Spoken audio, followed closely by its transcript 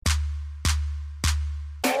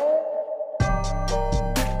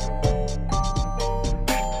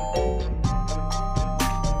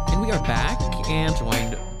We are back and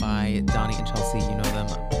joined by Donnie and Chelsea. You know them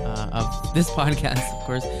of this podcast, of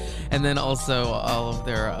course, and then also all of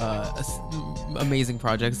their amazing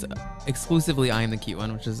projects. Exclusively I Am the Cute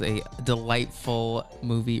One, which is a delightful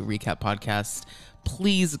movie recap podcast.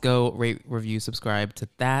 Please go rate, review, subscribe to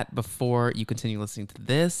that before you continue listening to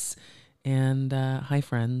this. And hi,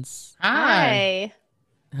 friends. Hi.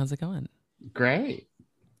 How's it going? Great.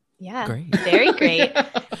 Yeah. Great. Very great.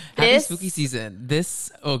 Happy spooky season.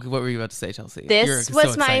 What were you about to say, Chelsea? This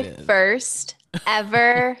was my first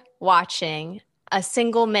ever watching a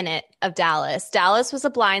single minute of Dallas. Dallas was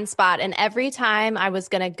a blind spot, and every time I was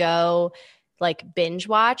going to go like binge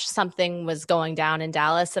watch, something was going down in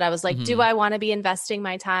Dallas that I was like, do I want to be investing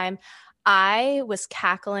my time? I was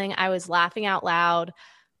cackling. I was laughing out loud.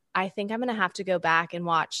 I think I'm going to have to go back and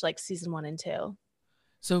watch like season 1 and 2.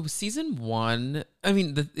 So season 1, I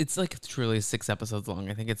mean, it's like truly 6 episodes long.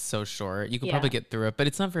 I think it's so short. You could probably get through it, but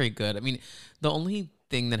it's not very good. I mean, the only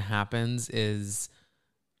thing that happens is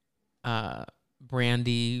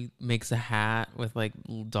Brandy makes a hat with like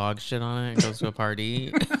dog shit on it and goes to a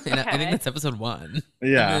party. And I think that's episode 1.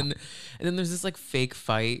 Yeah. And then there's this like fake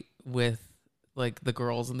fight with like the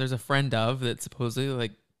girls, and there's a friend of that supposedly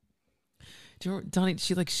like, do you remember, Donnie,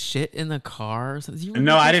 she like shit in the car or something?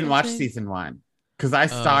 No, I didn't watch season 1. Because I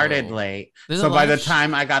started late. So by the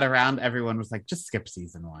time I got around, everyone was like, just skip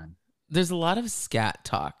season 1. There's a lot of scat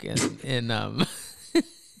talk in in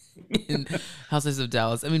Housewives of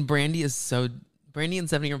Dallas. I mean, Brandy and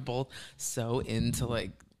Stephanie are both so into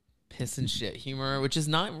like piss and shit humor, which is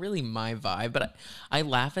not really my vibe, but I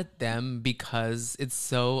laugh at them because it's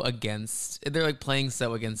so they're like playing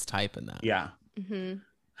so against type in that. Yeah. Mm-hmm.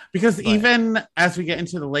 Because even as we get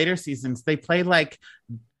into the later seasons, they play like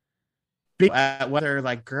whether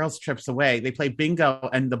like girls trips away, they play bingo,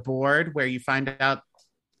 and the board where you find out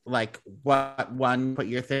like what one put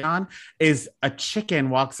your thing on is a chicken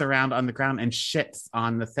walks around on the ground and shits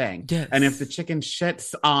on the thing. Yes. And if the chicken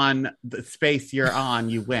shits on the space you're on,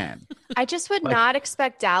 you win. I just would not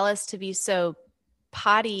expect Dallas to be so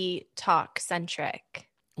potty talk centric.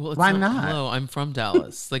 Well, why not? Hello, I'm from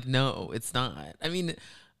Dallas. Like, no, it's not. I mean,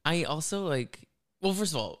 I also like, well,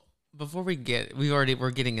 first of all, before we're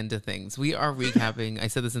getting into things. We are recapping. I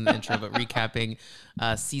said this in the intro, but recapping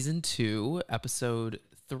season 2, episode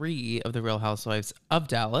 3 of The Real Housewives of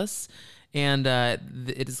Dallas, and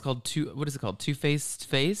it is called Two-Faced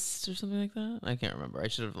Faced or something like that. I can't remember. I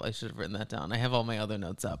should have written that down. I have all my other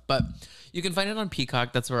notes up, but you can find it on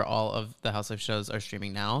Peacock. That's where all of the Housewives shows are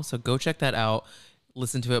streaming now. So go check that out.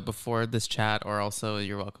 Listen to it before this chat, or also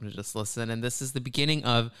you're welcome to just listen. And this is the beginning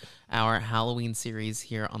of our Halloween series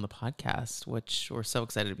here on the podcast, which we're so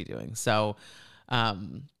excited to be doing. So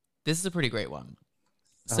this is a pretty great one.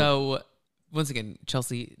 So once again,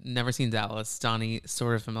 Chelsea, never seen Dallas. Donnie,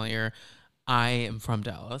 sort of familiar. I am from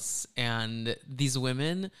Dallas, and these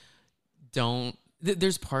women don't.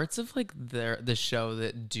 There's parts of like the show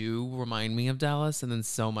that do remind me of Dallas, and then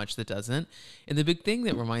so much that doesn't. And the big thing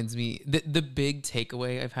that reminds me, the big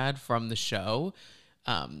takeaway I've had from the show.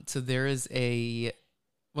 So there is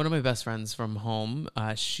one of my best friends from home.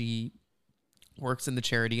 She works in the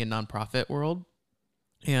charity and nonprofit world,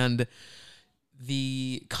 and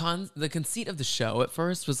the conceit of the show at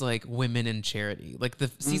first was like women in charity. Like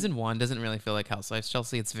the season 1 doesn't really feel like Housewives,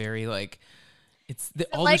 Chelsea. It's very like. It's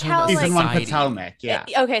all like how season like 1 Potomac, yeah.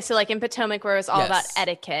 Okay, so like in Potomac, where it was all about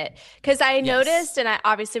etiquette, because I noticed, and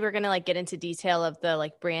obviously we're gonna like get into detail of the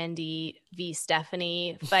like Brandy v.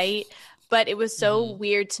 Stephanie fight, but it was so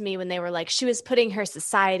weird to me when they were like, she was putting her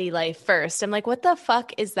society life first. I'm like, what the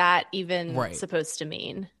fuck is that even supposed to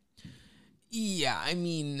mean? Yeah, I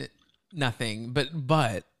mean nothing, but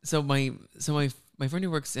so my friend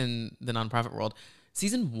who works in the nonprofit world,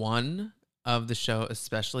 season 1 of the show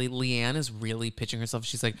especially, Leanne is really pitching herself.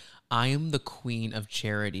 She's like, I am the queen of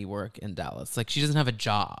charity work in Dallas. Like, she doesn't have a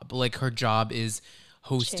job. Like, her job is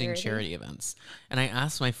hosting charity events. And I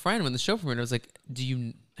asked my friend when the show premiered, I was like,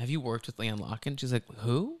 have you worked with Leanne Locken? She's like,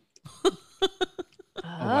 who?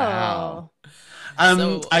 Wow.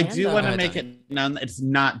 I do want to make it known that it's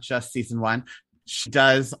not just season 1. She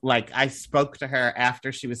does, like, I spoke to her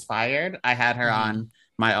after she was fired. I had her on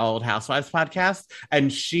my old Housewives podcast,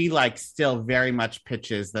 and she like still very much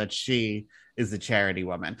pitches that she is a charity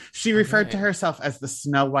woman. She referred to herself as the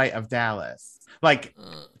Snow White of Dallas. Like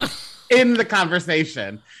in the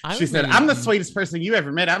conversation, she said, I'm the sweetest person you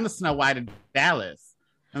ever met. I'm the Snow White of Dallas.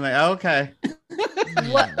 I'm like, oh, okay.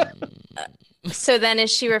 What? So then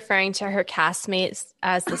is she referring to her castmates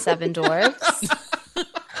as the Seven Dwarfs?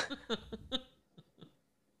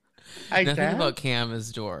 Nothing about Cam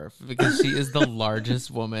is dwarf, because she is the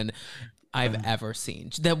largest woman. I've ever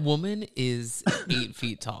seen. That woman is 8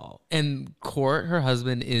 feet tall, and Court, her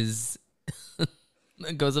husband, is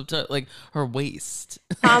goes up to like her waist.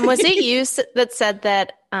 Was it you that said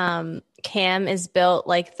that Cam is built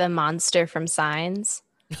like the monster from Signs?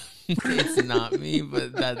 It's not me,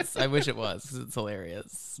 but I wish it was because it's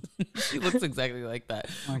hilarious. She looks exactly like that.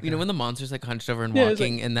 You know when the monster's like hunched over and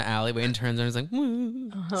walking in the alleyway and turns around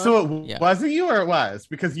and is like, So it wasn't you, or it was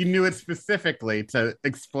because you knew it specifically to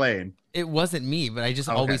explain. It wasn't me, but I just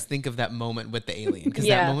always think of that moment with the alien because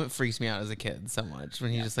that moment freaks me out as a kid so much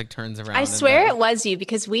when he just like turns around. I swear it was you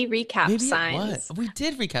because we recapped Signs. We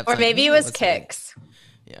did recap, or maybe it was Kicks.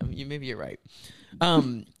 Yeah, maybe you're right.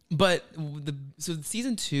 But so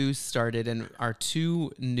season 2 started, and our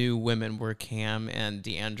 2 new women were Cam and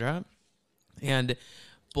Deandra, and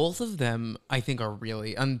both of them I think are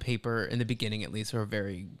really, on paper in the beginning at least, are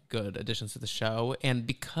very good additions to the show, and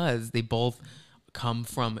because they both come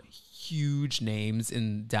from huge names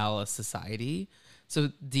in Dallas society. So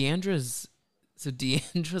Deandra's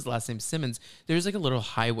last name Simmons. There's like a little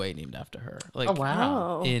highway named after her, like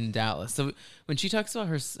in Dallas. So when she talks about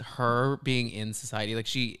her being in society, like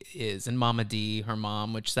she is, and Mama D, her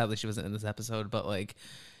mom, which sadly she wasn't in this episode, but like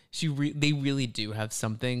they really do have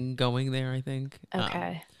something going there, I think.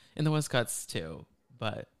 Okay. And the Westcotts too,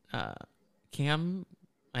 but Cam,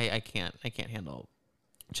 I can't handle.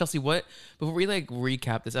 Chelsea, before we like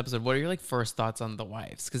recap this episode, what are your like first thoughts on the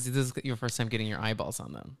wives? Because this is your first time getting your eyeballs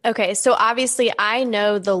on them. Okay, so obviously I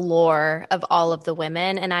know the lore of all of the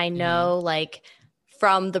women, and I know like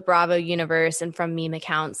from the Bravo universe and from meme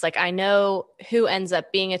accounts, like I know who ends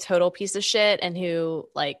up being a total piece of shit and who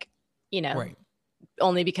like,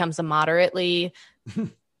 only becomes a moderately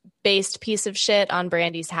based piece of shit on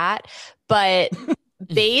Brandy's hat. But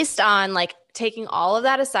based on like taking all of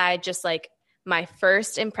that aside, just like my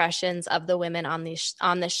first impressions of the women on this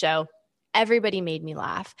show, everybody made me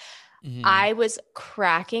laugh. I was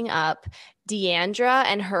cracking up. Deandra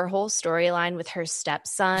and her whole storyline with her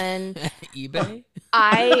stepson. eBay?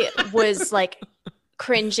 I was like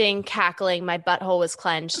cringing, cackling. My butthole was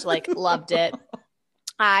clenched, like loved it.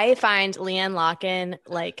 I find Leanne Locken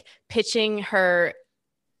like pitching her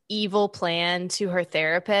evil plan to her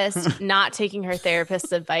therapist, not taking her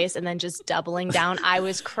therapist's advice and then just doubling down. I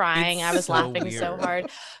was crying. I was laughing so hard.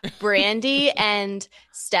 Brandy and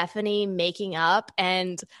Stephanie making up,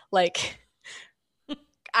 and like,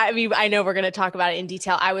 I mean, I know we're going to talk about it in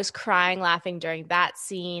detail. I was crying, laughing during that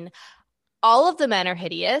scene. All of the men are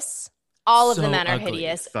hideous. All of the men are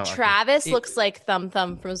hideous. Travis looks like Thum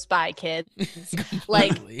Thum from Spy Kids.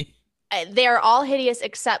 Like, they're all hideous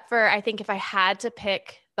except for, I think if I had to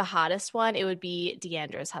pick the hottest one, it would be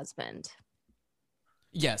Deandra's husband.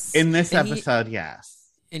 Yes. In this episode, yes.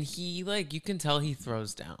 And he, like, you can tell he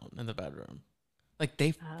throws down in the bedroom. Like,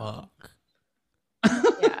 they fuck.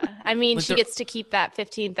 Yeah. I mean, like she gets to keep that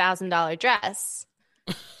 $15,000 dress.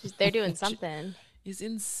 They're doing something. It's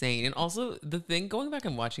insane. And also, the thing, going back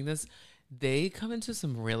and watching this, they come into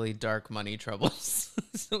some really dark money troubles.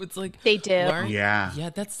 So it's like they do. Yeah,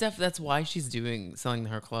 that's why she's selling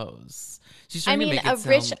her clothes. She's trying to make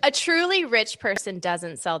a truly rich person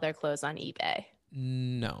doesn't sell their clothes on eBay.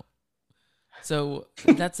 No. So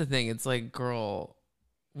that's the thing. It's like, girl,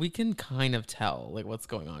 we can kind of tell like what's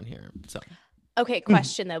going on here. So okay,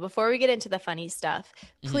 question though, before we get into the funny stuff,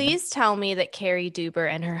 please tell me that Carrie Duber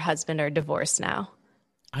and her husband are divorced now.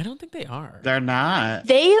 I don't think they are. They're not.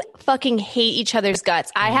 They fucking hate each other's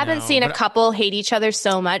guts. I haven't seen a couple hate each other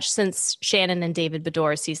so much since Shannon and David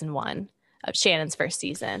Beador season 1 of Shannon's first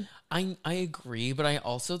season. I agree, but I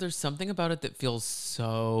also, there's something about it that feels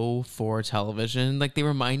so for television. Like they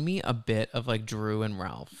remind me a bit of like Drew and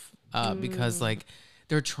Ralph because like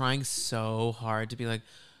they're trying so hard to be like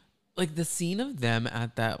the scene of them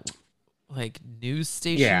at that like news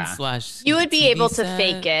station / you would be TV able to set.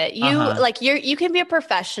 fake it. You can be a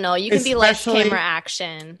professional. You can be like camera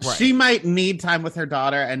action. Right. She might need time with her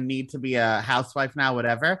daughter and need to be a housewife now,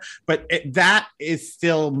 whatever. But that is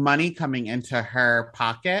still money coming into her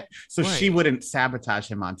pocket. So she wouldn't sabotage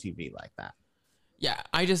him on TV like that. Yeah,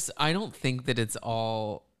 I don't think that it's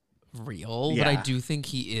all real, but I do think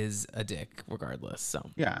he is a dick regardless. So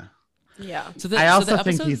yeah. So I also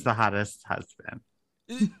think he's the hottest husband.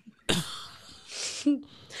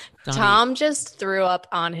 Tom just threw up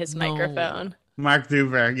on his microphone. Mark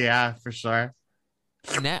Duber, yeah, for sure.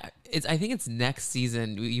 I think it's next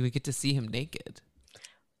season you would get to see him naked.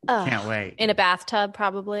 Can't wait. In a bathtub,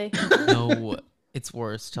 probably. No, it's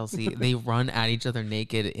worse, Chelsea. They run at each other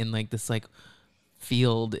naked in like this like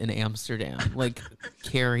field in Amsterdam, like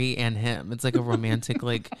Carrie and him. It's like a romantic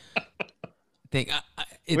like thing.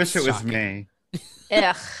 Wish it was me.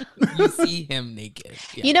 Ugh. You see him naked.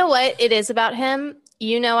 Yeah. You know what it is about him?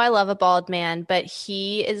 You know, I love a bald man, but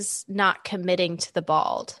he is not committing to the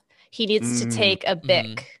bald. He needs to take a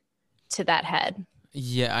bic to that head.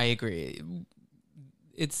 Yeah, I agree.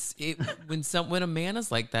 When a man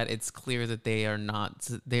is like that, it's clear that they are not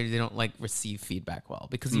they don't like receive feedback well,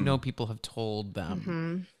 because you know people have told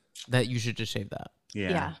them that you should just shave that.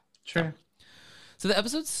 Yeah. Sure. So the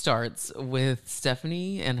episode starts with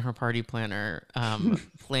Stephanie and her party planner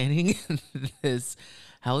planning this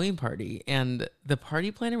Halloween party, and the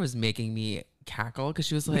party planner was making me cackle because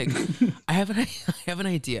she was like, I have an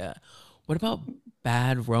idea. What about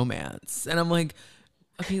bad romance? And I'm like,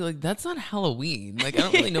 okay, like that's not Halloween. Like I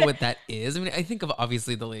don't really know what that is. I mean, I think of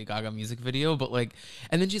obviously the Lady Gaga music video, but like,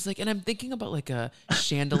 and then she's like, and I'm thinking about like a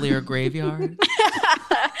chandelier graveyard.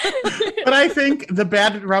 But I think the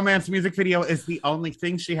Bad Romance music video is the only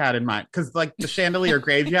thing she had in mind, because like the chandelier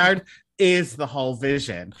graveyard is the whole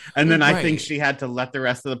vision. And then I think she had to let the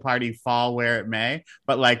rest of the party fall where it may.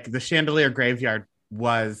 But like the chandelier graveyard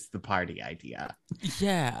was the party idea.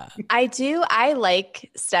 Yeah. I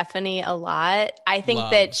like Stephanie a lot. I think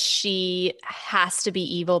that she has to be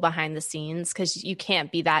evil behind the scenes, because you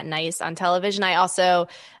can't be that nice on television.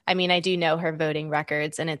 I do know her voting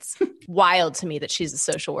records, and it's wild to me that she's a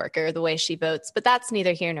social worker, the way she votes, but that's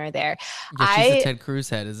neither here nor there. Yeah, she's a Ted Cruz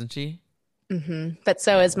head, isn't she? But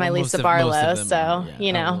so is my Lisa Barlow.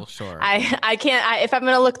 Sure. I can't. If I'm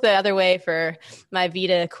going to look the other way for my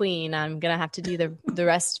Vita Queen, I'm going to have to do the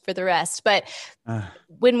rest for the rest. But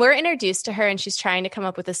when we're introduced to her and she's trying to come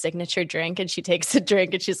up with a signature drink, and she takes a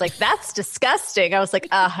drink and she's like, "That's disgusting." I was like,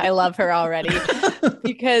 I love her already,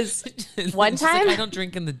 because one time like, I don't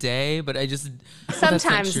drink in the day, but I just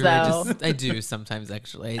sometimes though I do sometimes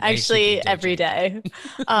actually. Actually, every day.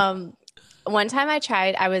 One time I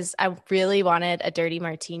really wanted a dirty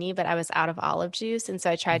martini, but I was out of olive juice. And so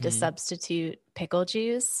I tried to substitute pickle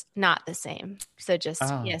juice. Not the same. So just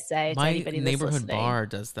PSA to my anybody that's neighborhood listening. bar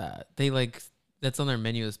does that. They like, that's on their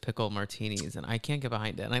menu is pickle martinis, and I can't get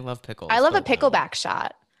behind it. And I love pickles. I love a pickleback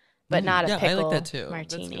shot, but not a pickle I like that too.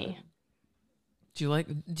 martini. Do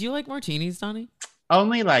you like martinis, Donnie?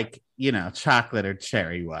 Only like, chocolate or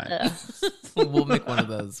cherry one. We'll make one of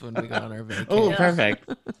those when we go on our vacation. Oh, perfect.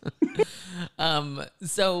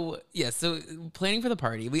 So planning for the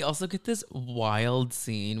party, we also get this wild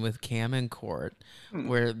scene with Cam and Court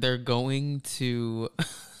where they're going to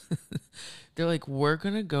they're like, we're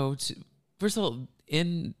gonna go to, first of all,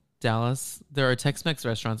 in Dallas there are Tex-Mex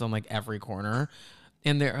restaurants on like every corner,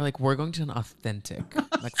 and they're like, we're going to an authentic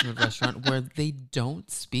Mexican restaurant where they don't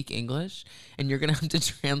speak English, and you're going to have to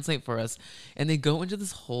translate for us. And they go into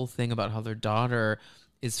this whole thing about how their daughter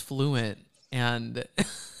is fluent, and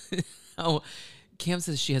how Cam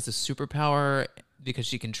says she has a superpower because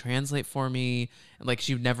she can translate for me. And like,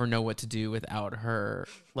 she'd never know what to do without her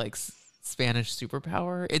like Spanish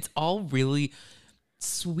superpower. It's all really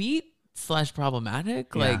sweet / problematic.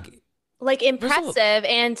 Yeah. Like impressive,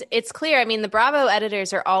 and it's clear. I mean, the Bravo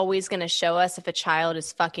editors are always going to show us if a child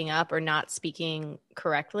is fucking up or not speaking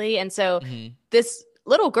correctly. And so this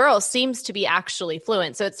little girl seems to be actually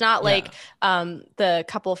fluent. So it's not like the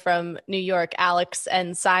couple from New York, Alex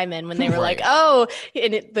and Simon, when they were like,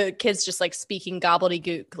 the kid's just like speaking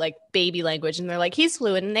gobbledygook, like baby language. And they're like, he's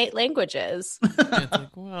fluent in 8 languages. It's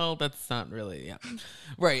like, well, that's not really,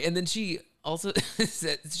 right. And then she also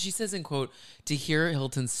she says in quote, to hear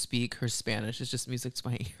Hilton speak her Spanish is just music to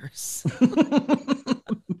my ears.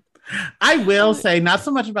 I will say, not so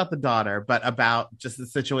much about the daughter, but about just the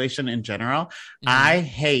situation in general. I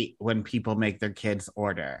hate when people make their kids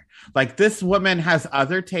order. Like, this woman has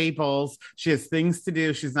other tables. She has things to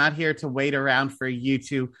do. She's not here to wait around for you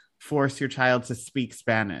to force your child to speak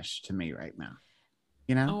Spanish to me right now.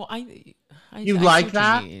 Oh, I you like see what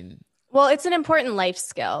that? you mean. Well, it's an important life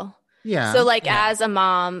skill. Yeah. So like as a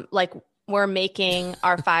mom, like we're making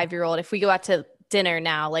our 5-year-old, if we go out to dinner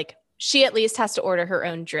now, like she at least has to order her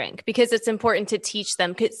own drink, because it's important to teach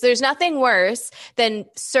them, because there's nothing worse than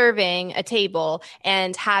serving a table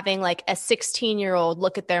and having like a 16-year-old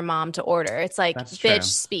look at their mom to order. It's like, That's bitch, true.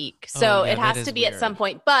 speak. So it has to be weird. at some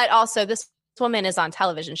point. But also this woman is on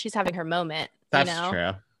television. She's having her moment. That's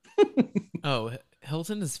true. Oh,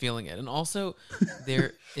 Hilton is feeling it. And also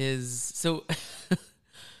there is, so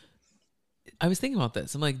I was thinking about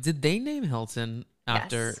this. I'm like, did they name Hilton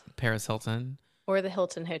after Yes. Paris Hilton? Or the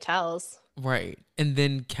Hilton hotels. Right. And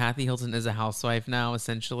then Kathy Hilton is a housewife now,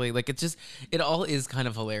 essentially. Like, it's just, it all is kind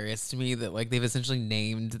of hilarious to me that like they've essentially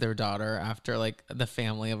named their daughter after like the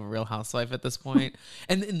family of a Real Housewife at this point.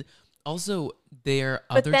 And then also their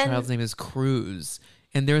But other child's name is Cruz.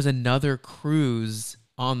 And there's another Cruz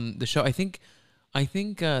on the show. I think I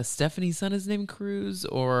think Stephanie's son is named Cruz,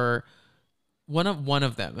 or one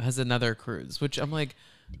of them has another Cruz, which I'm like,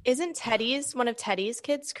 isn't one of Teddy's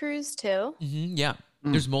kids Cruz too? Yeah,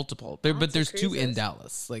 there's multiple there, but there's two in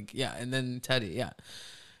Dallas. Like, yeah, and then Teddy. Yeah,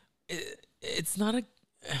 it's not a.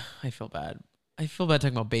 I feel bad. I feel bad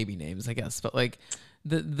talking about baby names, I guess, but like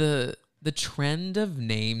the trend of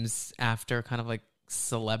names after kind of like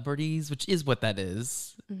celebrities, which is what that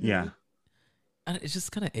is. Mm-hmm. Yeah, it's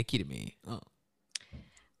just kind of icky to me. Oh.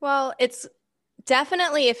 Well, it's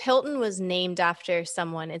definitely, if Hilton was named after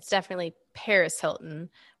someone, it's definitely Paris Hilton,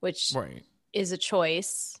 which is a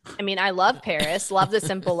choice. I mean, I love Paris, love The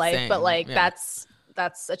Simple Life, but like that's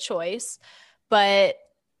a choice. But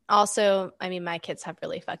also, I mean, my kids have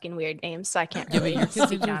really fucking weird names, so I can't really. Your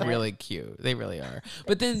kids are really cute. They really are.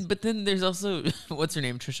 But then there's also what's her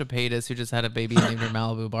name, Trisha Paytas, who just had a baby named her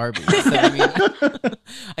Malibu Barbie. So I mean,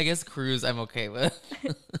 I guess Cruz I'm okay with.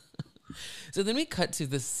 So then we cut to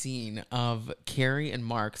the scene of Carrie and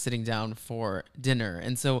Mark sitting down for dinner.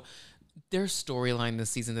 And so their storyline this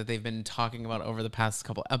season that they've been talking about over the past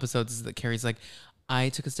couple episodes is that Carrie's like, I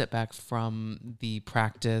took a step back from the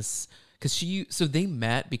practice so they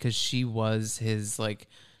met because she was his like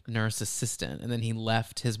nurse assistant, and then he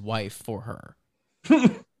left his wife for her.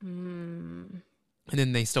 And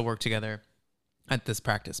then they still work together at this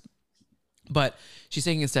practice. But she's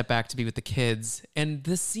taking a step back to be with the kids. And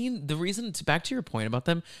this scene, back to your point about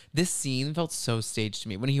them, this scene felt so staged to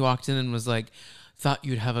me. When he walked in and was like, thought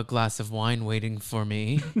you'd have a glass of wine waiting for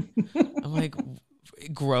me. I'm like,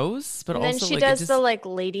 gross. But and also then she like, does the like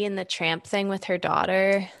Lady and the Tramp thing with her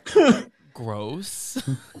daughter. Gross.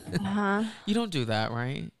 Uh-huh. You don't do that,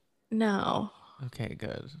 right? No. Okay,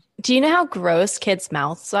 good. Do you know how gross kids'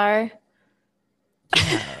 mouths are?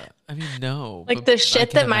 Yeah. I mean, no. Like the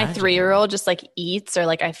shit that my 3-year-old just like eats or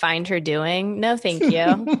like I find her doing. No, thank you.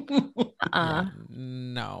 Yeah,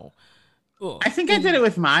 no. I think I did it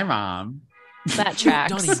with my mom. That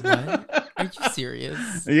tracks. Donnie, what? Are you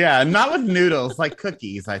serious? Yeah, not with noodles, like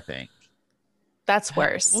cookies, I think. That's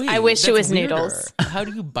worse. Wait, I wish it was weirder. noodles. How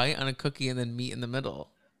do you bite on a cookie and then meat in the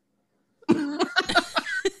middle?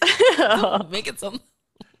 Make it sound...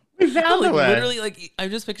 No, like, literally, like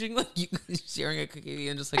I'm just picturing like you sharing a cookie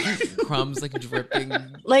and just like crumbs like dripping.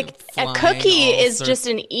 Like a cookie is just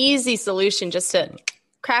an easy solution, just to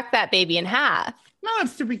crack that baby in half. No,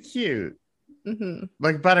 it's to be cute, mm-hmm.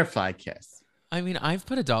 like butterfly kiss. I mean, I've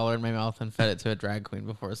put $1 in my mouth and fed it to a drag queen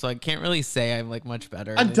before, so I can't really say I'm like much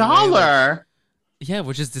better. $1? Like, yeah,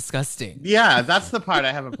 which is disgusting. Yeah, that's the part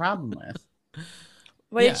I have a problem with.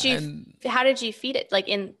 How did you feed it? Like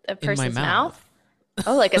in a person's mouth?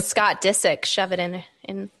 Oh, like a Scott Disick, shove it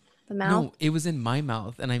in the mouth? No, it was in my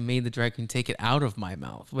mouth, and I made the drag queen take it out of my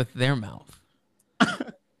mouth with their mouth. Ew.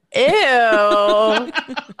 It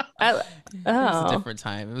was a different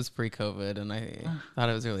time. It was pre-COVID, and I thought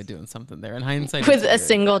I was really doing something there. In hindsight, with a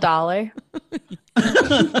single $1.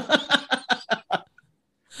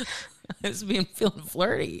 I was feeling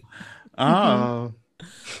flirty. Oh.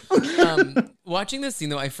 Watching this scene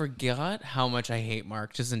though, I forgot how much I hate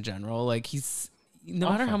Mark just in general. Like no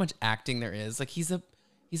matter how much acting there is, like he's a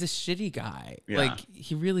shitty guy. Yeah. Like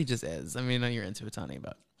he really just is. I mean, I know you're into it, Tony,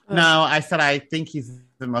 but no, I said I think he's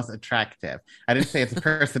the most attractive. I didn't say it's a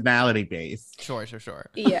personality based. Sure.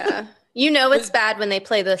 Yeah. You know it's bad when they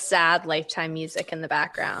play the sad Lifetime music in the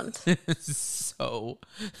background. So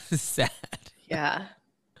sad. Yeah.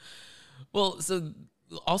 Well, so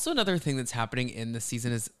also another thing that's happening in this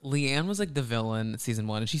season is Leanne was like the villain season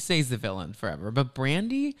 1, and she stays the villain forever. But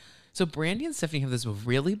Brandy and Stephanie have this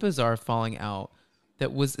really bizarre falling out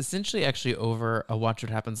that was essentially actually over a Watch What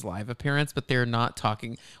Happens Live appearance, but they're not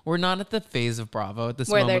talking. We're not at the phase of Bravo at this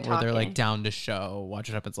moment where they're like down to show Watch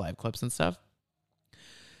What Happens Live clips and stuff.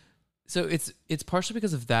 So it's partially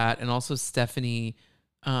because of that, and also Stephanie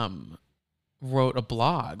wrote a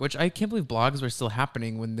blog, which I can't believe blogs were still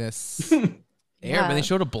happening when this aired, but they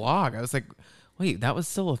showed a blog. I was like, wait, that was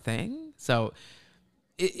still a thing? So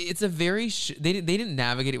it's a very they didn't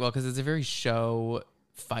navigate it well because it's a very show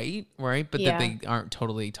fight, right? But that they aren't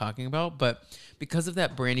totally talking about. But because of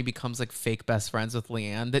that, Brandy becomes like fake best friends with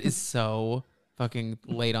Leanne. That is so fucking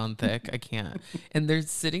laid on thick. I can't. And they're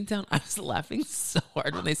sitting down. I was laughing so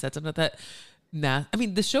hard when they sat down at that. I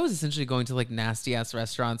mean, the show is essentially going to like nasty ass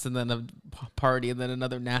restaurants and then a party and then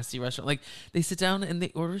another nasty restaurant. Like they sit down and they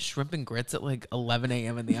order shrimp and grits at like 11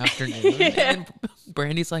 a.m. in the afternoon. And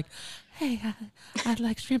Brandy's like, hey, I'd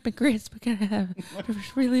like shrimp and grits, but can I have a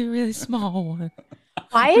really, really small one?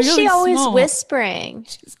 Why is she always whispering?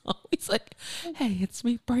 She's always like, hey, it's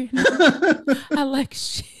me, Brandy. I like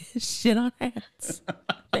shit on hats.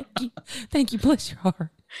 Thank you. Bless your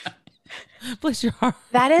heart. Bless your heart.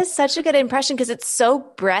 That is such a good impression because it's so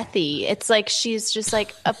breathy. It's like she's just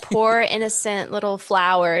like a poor, innocent little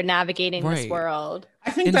flower navigating this world.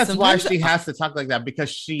 I think that's why she has to talk like that,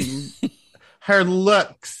 because her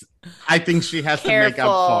looks, I think she has to make up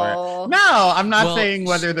for it. No, I'm not saying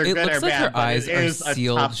whether they're good or bad. Her eyes are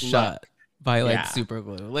sealed shut look. by like super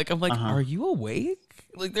glue. Like I'm like, are you awake?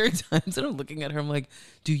 Like there are times that I'm looking at her, I'm like,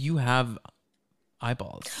 do you have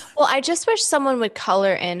eyeballs? Well, I just wish someone would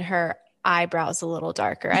color in her eyebrows a little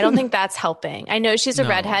darker. I don't think that's helping. I know she's a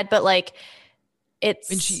redhead, but like it's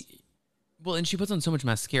and she puts on so much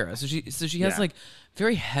mascara. So she has like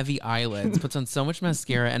very heavy eyelids, puts on so much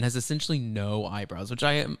mascara, and has essentially no eyebrows, which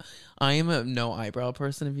I am a no eyebrow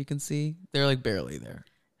person, if you can see. They're like barely there.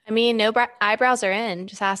 I mean, no eyebrows are in.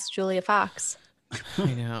 Just ask Julia Fox.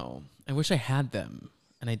 I know. I wish I had them,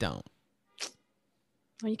 and I don't.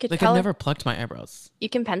 Well, you could I've never plucked my eyebrows. You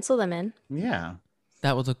can pencil them in. Yeah.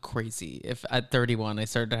 That would look crazy if at 31 I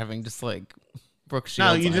started having just like Brooke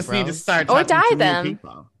Shields. No, you just need to start or dye them.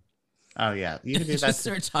 People. Oh yeah, you can do that. Just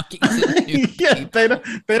start talking to new people.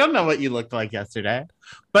 They don't know what you looked like yesterday.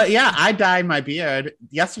 But yeah, I dyed my beard.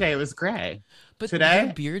 Yesterday it was gray. But today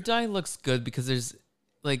your beard dye looks good because there's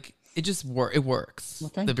like it just it works.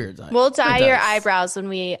 Well, the beard dye. We'll dye your eyebrows when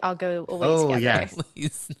we all go away together. Yes.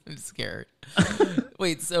 Please, I'm scared.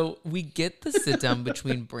 Wait, so we get the sit down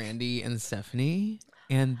between Brandi and Stephanie,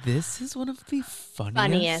 and this is one of the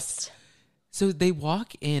funniest. So they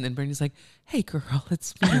walk in, and Brandy's like, "Hey, girl,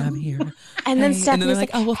 it's me. I'm here." And then Stephanie's they're like,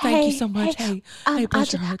 "Oh, well, thank you so much. Hey, I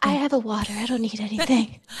have a water. I don't need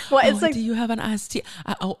anything." Well, it's like, do you have an iced tea?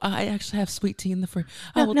 I actually have sweet tea in the fridge.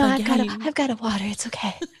 No, I've got a water. It's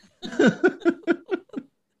okay.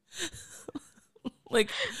 Like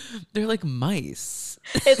they're like mice.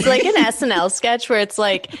 It's like an SNL sketch where it's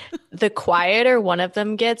like the quieter one of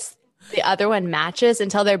them gets, the other one matches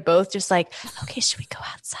until they're both just like, okay, should we go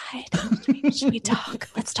outside? Should we talk?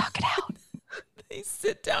 Let's talk it out. They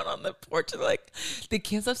sit down on the porch and like they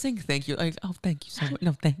can't stop saying thank you. Like, oh, thank you so much.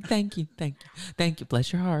 No, thank you.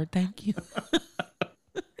 Bless your heart. Thank you.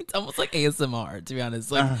 It's almost like ASMR, to be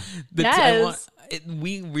honest. Like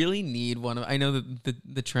we really need one of. I know that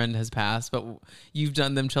the trend has passed, but you've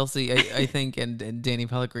done them, Chelsea. I think, and Danny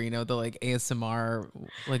Pellegrino, the like ASMR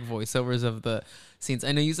like voiceovers of the scenes.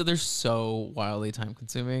 I know you said they're so wildly time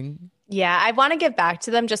consuming. Yeah, I want to get back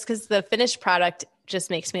to them just because the finished product just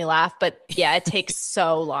makes me laugh. But yeah, it takes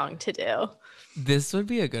so long to do. This would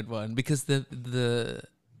be a good one because the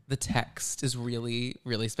text is really,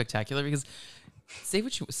 really spectacular because.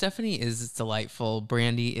 Stephanie is delightful.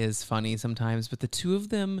 Brandi is funny sometimes, but the two of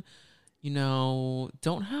them,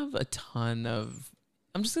 don't have a ton of,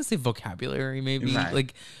 I'm just going to say vocabulary maybe. Right.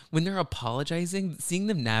 Like when they're apologizing, seeing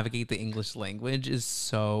them navigate the English language is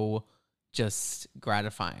so just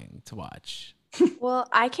gratifying to watch. Well,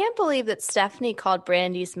 I can't believe that Stephanie called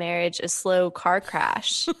Brandi's marriage a slow car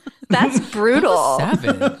crash. That's brutal. That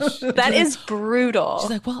was savage. That is brutal. She's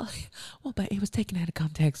like, well, but it was taken out of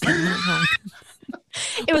context.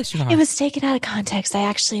 It was taken out of context. I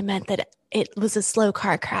actually meant that it was a slow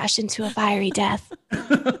car crash into a fiery death.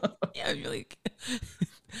 Yeah, you're like,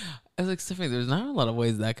 I was like, Stephanie, there's not a lot of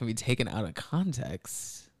ways that can be taken out of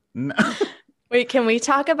context. No. Wait, can we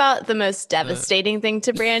talk about the most devastating thing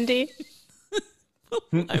to Brandi?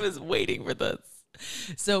 I was waiting for this.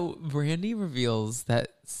 So Brandi reveals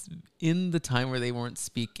that in the time where they weren't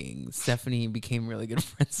speaking, Stephanie became really good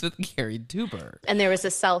friends with Gary Dubber. And there was a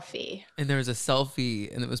selfie. And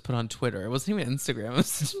it was put on Twitter. It wasn't even Instagram, it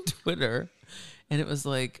was Twitter. And it was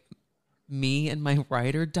like, me and my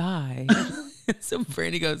ride or die. So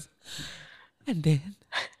Brandi goes, and then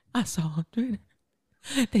I saw on Twitter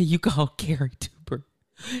that you called Gary Dubber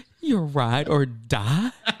your ride or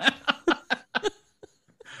die.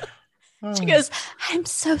 She goes, I'm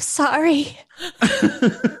so sorry.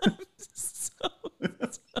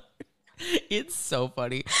 It's so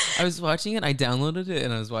funny. I was watching it. I downloaded it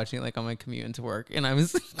and I was watching it like on my commute into work. And I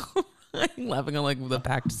was laughing on like the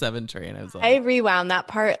Packed 7 train. I rewound that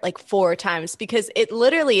part like 4 times because it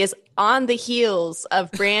literally is on the heels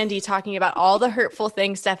of Brandi talking about all the hurtful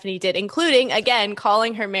things Stephanie did, including, again,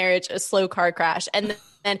 calling her marriage a slow car crash. And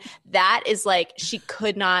then that is like, she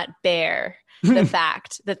could not bear the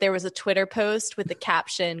fact that there was a Twitter post with the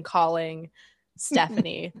caption calling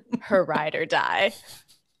Stephanie her ride or die.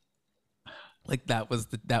 Like that was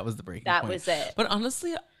the breaking point. That was it. But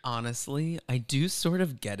honestly, I do sort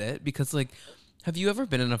of get it because like, have you ever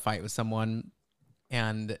been in a fight with someone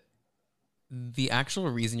and the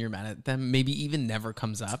actual reason you're mad at them maybe even never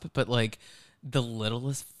comes up, but like the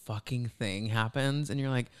littlest fucking thing happens and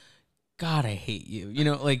you're like, God, I hate you.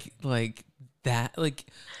 Like that, like,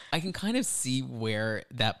 I can kind of see where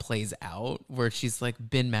that plays out, where she's like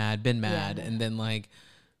been mad, and then like,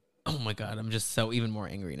 oh my God, I'm just so even more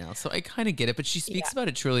angry now. So I kind of get it, but she speaks about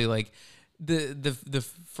it truly, like the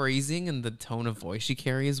phrasing and the tone of voice she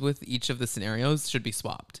carries with each of the scenarios should be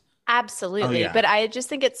swapped. Absolutely. But I just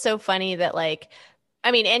think it's so funny that, like,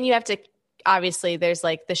 I mean, and you have to, obviously there's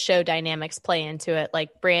like the show dynamics play into it.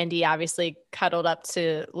 Like Brandi obviously cuddled up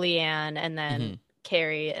to Leanne and then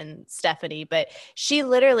Carrie and Stephanie, but she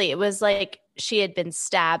literally, it was like she had been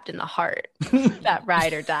stabbed in the heart. That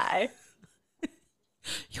ride or die.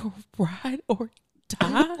 Your ride or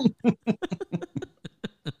die?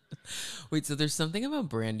 Wait, so there's something about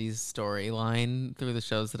Brandi's storyline through the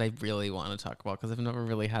shows that I really want to talk about, because I've never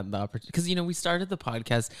really had the opportunity. Because, you know, we started the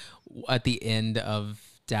podcast at the end of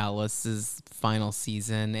Dallas's final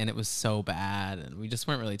season, and it was so bad, and we just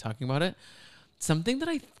weren't really talking about it. Something that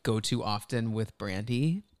I go to often with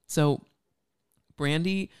Brandi. So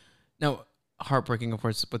Brandi, now heartbreaking, of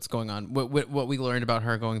course, what's going on. What we learned about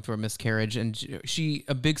her going through a miscarriage, and she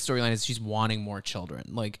a big storyline is she's wanting more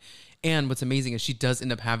children. Like, and what's amazing is she does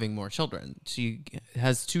end up having more children. She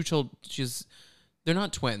has 2 children. They're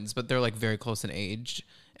not twins, but they're like very close in age.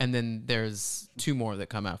 And then there's 2 more that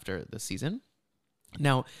come after the season.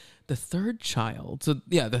 Now, the third child.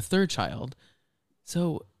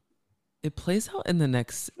 So it plays out in the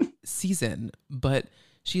next season, but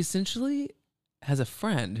she essentially has a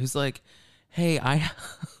friend who's like, hey,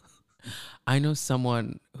 I know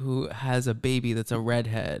someone who has a baby that's a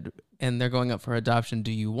redhead and they're going up for adoption.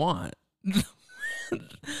 Do you want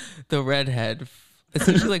the redhead,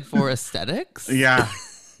 essentially, like, for aesthetics? Yeah.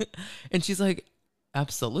 And she's like,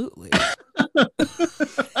 absolutely.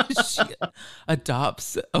 She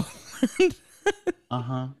adopts a friend.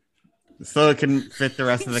 So it can fit the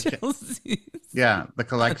rest of the the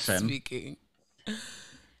collection. Speaking.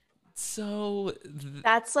 So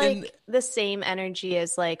that's like the same energy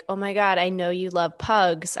as like, oh my God, I know you love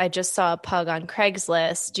pugs. I just saw a pug on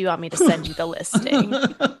Craigslist. Do you want me to send you the listing?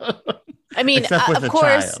 I mean, of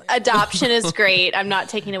course, adoption is great. I'm not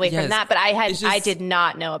taking away from that, but I did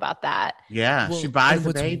not know about that. Yeah, well, she buys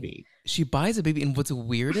a baby. She buys a baby, and what's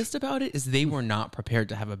weirdest about it is they were not prepared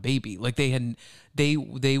to have a baby. Like they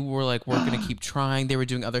were like, we're gonna keep trying. They were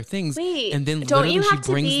doing other things, and then literally she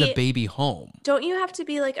brings the baby home. Don't you have to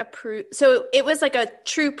be like so it was like a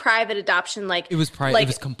true private adoption, like it was private. Like, it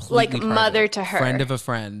was completely like mother to her, friend of a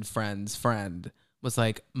friend's friend was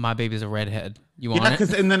like, my baby's a redhead. You want it? Yeah,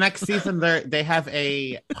 because in the next season they have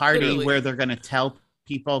a party where they're gonna tell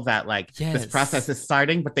people that like this process is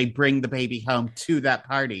starting, but they bring the baby home to that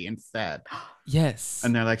party instead. Yes.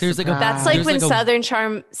 And they're like, there's surprise. That's like when Southern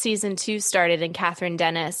Charm season 2 started and Catherine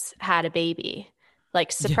Dennis had a baby.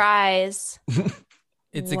 Like, surprise.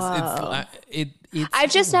 It's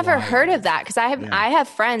I've just never heard of that, because I have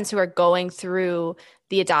friends who are going through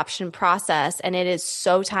the adoption process, and it is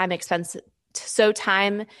so time extensive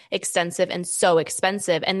and so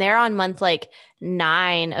expensive, and they're on month like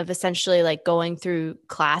 9 of essentially like going through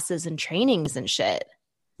classes and trainings and shit.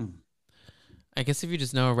 I guess if you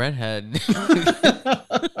just know a redhead.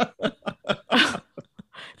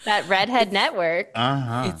 That redhead network.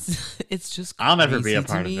 It's just I'll never be a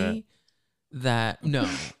part of it. That no.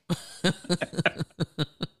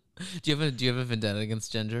 Do you have a vendetta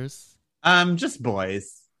against gingers? Just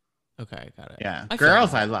boys. Okay, got it. Yeah,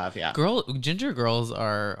 girls I love. Yeah, ginger girls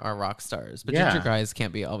are rock stars, but ginger guys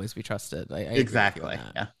can't always be trusted. I exactly.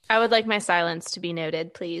 Yeah, I would like my silence to be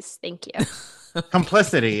noted, please. Thank you.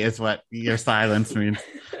 Complicity is what your silence means.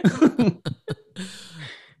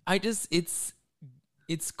 It's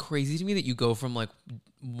crazy to me that you go from like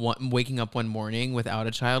waking up one morning without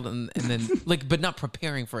a child and then like, but not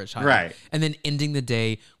preparing for a child, right? And then ending the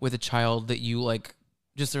day with a child that you like.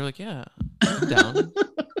 Just they're like, yeah, I'm down.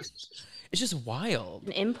 It's just wild.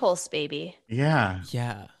 An impulse baby. Yeah.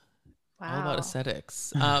 Wow. All about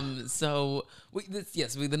aesthetics. So we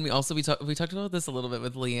talked about this a little bit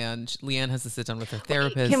with Leanne. Leanne has to sit down with her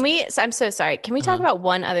therapist. I'm so sorry. Can we talk about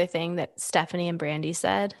one other thing that Stephanie and Brandi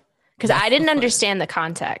said? Because I didn't understand the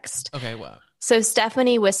context. Okay, wow. So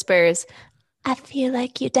Stephanie whispers, I feel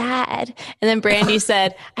like you died. And then Brandi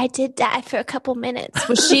said, I did die for a couple minutes.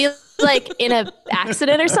 Was she like in an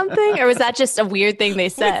accident or something? Or was that just a weird thing they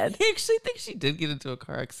said? I actually think she did get into a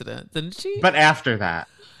car accident, didn't she? But after that.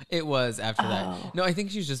 It was after that. No, I think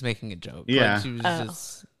she was just making a joke. Yeah. Like she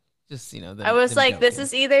was just, you know. I was like, joking. This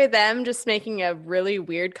is either them just making a really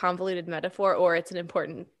weird, convoluted metaphor, or it's an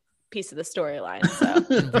important piece of the storyline.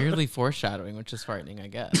 So weirdly foreshadowing, which is frightening, I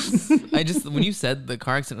guess. When you said the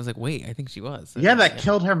car accident, I was like, wait, I think she was. That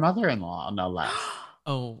killed her mother-in-law, no less.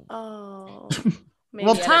 Oh. Maybe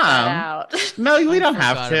well, edit that Tom. out. No, we I don't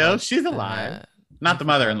have forgot to. about She's that. alive. Not I the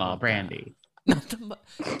mother-in-law, forgot about Brandy. Not the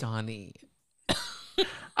Donnie.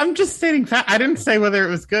 I'm just stating fact. I didn't say whether it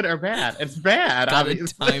was good or bad. It's bad, Gotta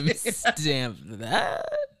obviously. timestamp that.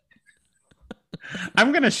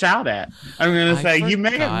 I'm gonna shout it. I'm gonna I say you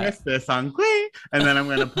may have forgot. missed this on Glee, and then I'm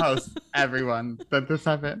gonna post everyone that this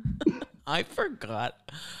happened. I forgot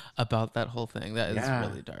about that whole thing. That is Yeah.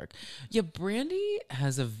 really dark. Yeah, Brandy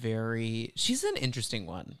has she's an interesting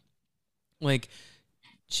one. Like,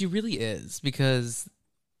 she really is, because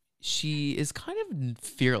she is kind of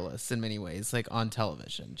fearless in many ways, like on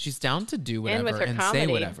television. She's down to do And with whatever her and say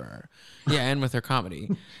comedy. whatever. Yeah, and with her comedy.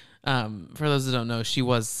 For those who don't know, she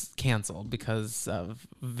was canceled because of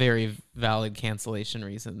very valid cancellation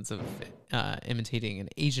reasons of imitating an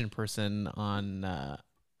Asian person on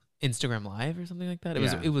Instagram Live or something like that.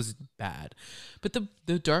 It was bad. But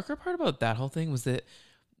the darker part about that whole thing was that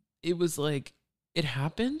it was like it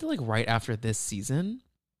happened like right after this season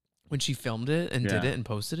when she filmed it and did Yeah. it and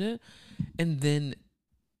posted it, and then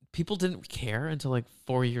people didn't care until like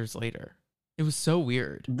 4 years later. It was so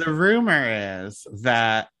weird. The rumor is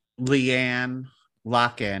that Leanne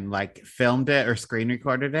Locken like filmed it or screen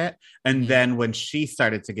recorded it, and Mhm. then when she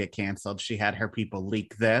started to get canceled, she had her people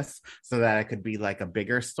leak this so that it could be like a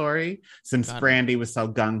bigger story. Since Got it. Brandy was so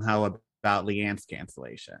gung ho about Leanne's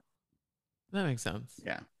cancellation. That makes sense.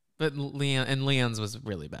 Yeah. But Leanne's was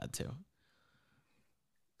really bad too.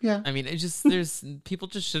 Yeah. I mean, it just people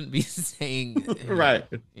just shouldn't be saying Right.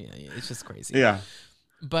 Yeah, it's just crazy. Yeah.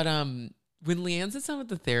 But when Leanne sits down with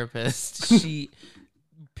the therapist, she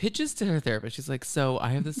pitches to her therapist. She's like, "So I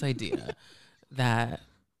have this idea that,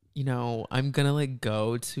 you know, I'm gonna like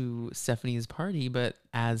go to Stephanie's party, but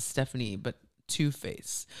as Stephanie, but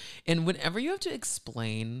Two-Face." And whenever you have to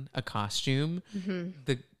explain a costume,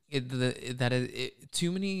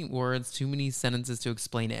 too many words, too many sentences to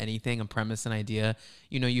explain anything, a premise, an idea,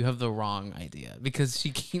 you know, you have the wrong idea, because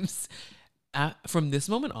she keeps from this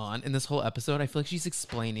moment on in this whole episode, I feel like she's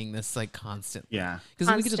explaining this like constantly. Yeah. Because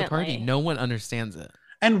when we get to the party, Constantly. no one understands it.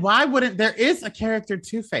 And why wouldn't there is a character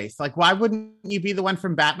Two-Face? Like, why wouldn't you be the one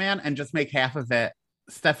from Batman and just make half of it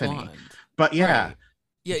Stephanie? Blonde. But yeah, Right.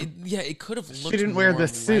 Yeah, it could have looked. she didn't wear more the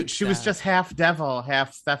suit. like She was that. just half devil,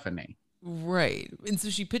 half Stephanie. Right. And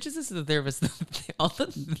so she pitches this to the therapist. All the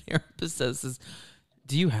therapist says is,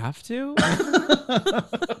 "Do you have to?"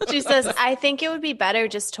 She says, I think it would be better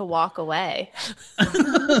just to walk away.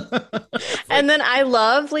 And then I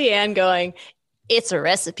love Leanne going, it's a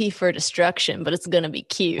recipe for destruction, but it's going to be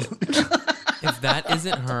cute. If that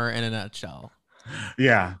isn't her in a nutshell.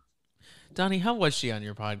 Yeah. Donnie, how was she on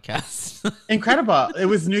your podcast? Incredible. It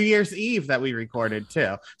was New Year's Eve that we recorded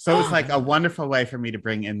too. So it was like a wonderful way for me to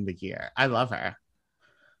bring in the year. I love her.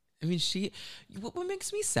 I mean, what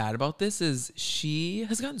makes me sad about this is she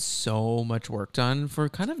has gotten so much work done for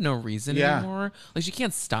kind of no reason anymore. Like, she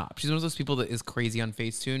can't stop. She's one of those people that is crazy on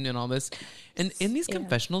Facetune and all this. And in these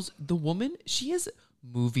confessionals, the woman, she is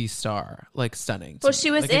movie star, like stunning. Well,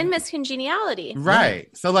 she was like, in Miss Congeniality.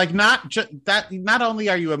 Right. So like not only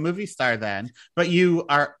are you a movie star then, but you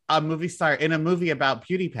are a movie star in a movie about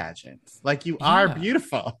beauty pageants. Like you are Yeah.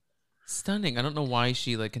 beautiful. Stunning. I don't know why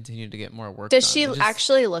she like continued to get more work. Does done. she It just-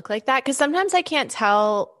 actually look like that? Because sometimes I can't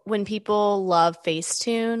tell when people love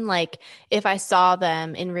Facetune. Like if I saw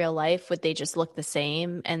them in real life, would they just look the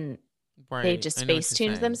same and Right, they just I know what you're Facetuned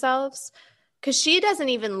saying. themselves? Because she doesn't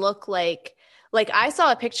even look like I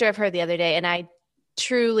saw a picture of her the other day, and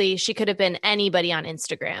she could have been anybody on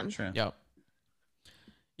Instagram. True. Yep.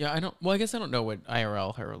 Yeah, I guess I don't know what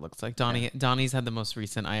IRL her looks like. Donnie's had the most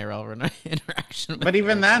recent IRL interaction. With But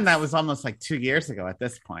even her. then, that was almost like 2 years ago at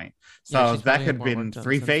this point. So Yeah, she's that probably could had more have been work done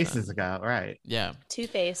 3 since faces then. ago. Right. Yeah.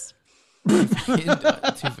 Two-Face.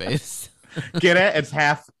 Two-Face. Get it? It's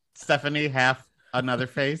half Stephanie, half another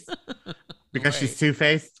face. Because she's Right.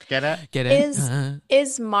 two-faced. Get it? Get it?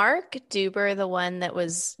 Is Mark Duber the one that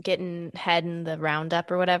was getting head in the roundup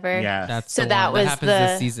or whatever? Yeah. That's So the that one. was that happens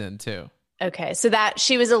this season too. Okay, so that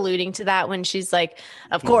she was alluding to that when she's like,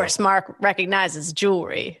 of course, Mark recognizes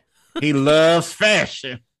jewelry. He loves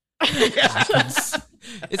fashion.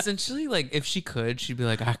 Essentially, like if she could, she'd be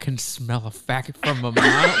like, "I can smell a faggot from a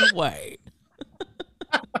mile away."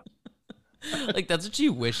 Like that's what she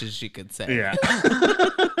wishes she could say. Yeah.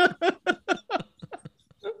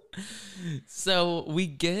 So we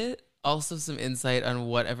get also some insight on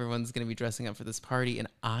what everyone's going to be dressing up for this party. And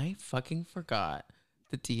I fucking forgot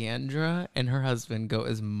that Deandra and her husband go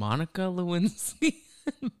as Monica Lewinsky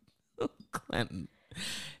and Bill Clinton.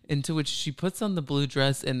 Into which she puts on the blue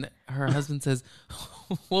dress and her husband says,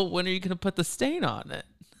 well, when are you going to put the stain on it?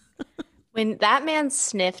 When that man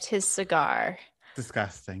sniffed his cigar,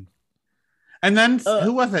 Disgusting. And then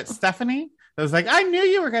who was it? Stephanie? I was like, I knew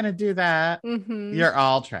you were going to do that. Mm-hmm. You're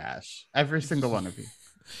all trash. Every single one of you.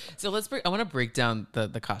 So I want to break down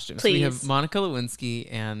the costumes. Please. So we have Monica Lewinsky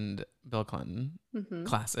and Bill Clinton. Mm-hmm.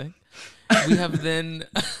 Classic. We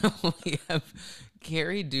have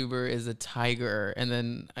Carrie Duber is a tiger. And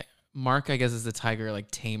then Mark, I guess, is a tiger,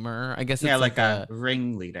 like tamer. I guess it's like a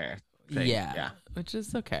ringleader thing. Yeah. Which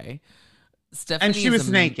is okay. Stephanie and she was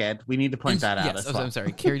naked. We need to point that out as well. I'm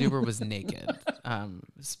sorry. Carrie Duber was naked.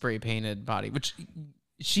 Spray painted body. Which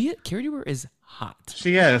Carrie Duber is hot.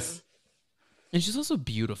 She is. And she's also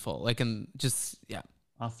beautiful. Like, and just, yeah.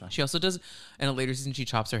 Awesome. She also does, in a later season, she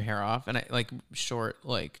chops her hair off and short,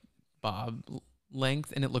 like bob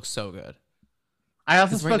length, and it looks so good. I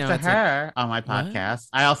also spoke to her on my podcast.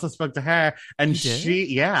 I also spoke to her, and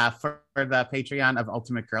she, for the Patreon of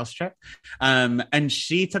Ultimate Girls Trip. And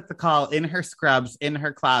she took the call in her scrubs, in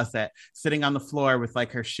her closet, sitting on the floor with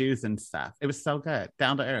like her shoes and stuff. It was so good.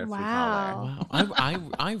 Down to earth. Wow.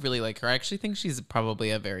 I really like her. I actually think she's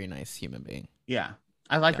probably a very nice human being. Yeah.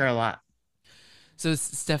 I like her a lot. So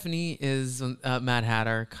Stephanie is Mad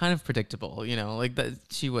Hatter, kind of predictable, like that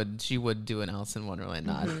she would do an Alice in Wonderland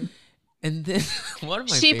nod. Mm-hmm. And then one of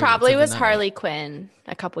my she probably was Harley Quinn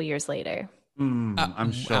a couple years later.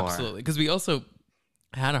 I'm sure. Absolutely. Because we also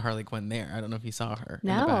had a Harley Quinn there. I don't know if you saw her.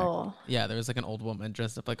 No. Yeah, there was like an old woman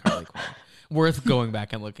dressed up like Harley Quinn. Worth going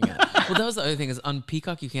back and looking at. Well, that was the other thing is on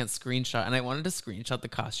Peacock you can't screenshot. And I wanted to screenshot the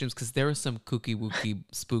costumes because there were some kooky wooky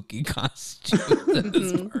spooky costumes at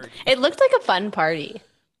this party. It looked like a fun party.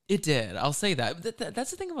 It did. I'll say that.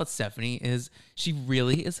 That's the thing about Stephanie is she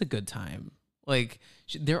really is a good time. Like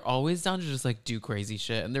they're always down to just like do crazy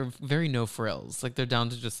shit, and they're very no frills. Like they're down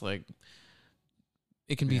to just like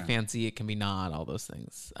it can be fancy, it can be not, all those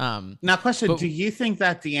things. Now, question: do you think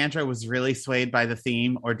that Deandra was really swayed by the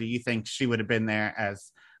theme, or do you think she would have been there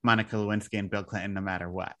as Monica Lewinsky and Bill Clinton no matter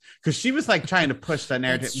what? Because she was like trying to push the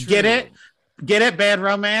narrative. Get it? Bad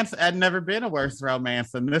romance. I'd never been a worse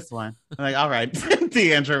romance than this one. I'm like, all right,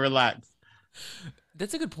 Deandra, relax.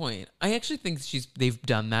 That's a good point. I actually think they've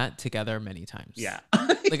done that together many times. Yeah.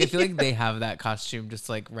 Like I feel like they have that costume just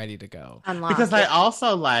like ready to go. Unlocked. Because I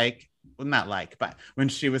also but when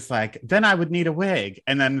she was like, then I would need a wig.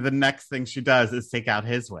 And then the next thing she does is take out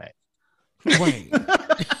his wig. Right.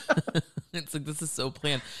 It's like, this is so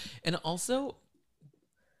planned. And also,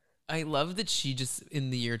 I love that she just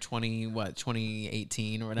in the year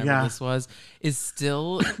 2018 or whatever this was, is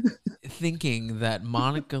still thinking that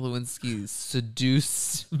Monica Lewinsky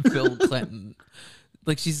seduced Bill Clinton.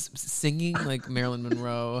 Like she's singing like Marilyn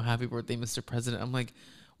Monroe, "Happy Birthday, Mr. President." I'm like,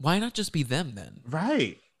 why not just be them then?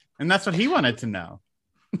 Right. And that's what he wanted to know.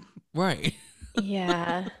 Right.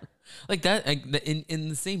 Yeah. Like that in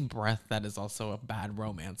the same breath, that is also a bad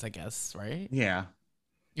romance, I guess, right? Yeah.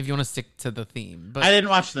 If you want to stick to the theme. But I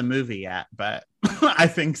didn't watch the movie yet, but I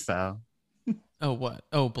think so. Oh, what?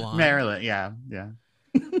 Oh, Blonde. Marilyn, yeah. Yeah,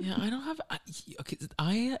 I don't have...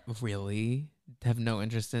 I really have no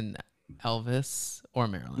interest in Elvis or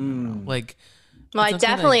Marilyn Monroe. Like... Well, I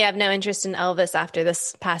definitely have no interest in Elvis after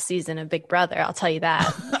this past season of Big Brother. I'll tell you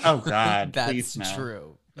that. Oh, God. That's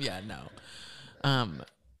true. Yeah, no.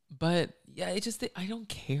 But, yeah, I don't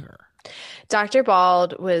care. Dr.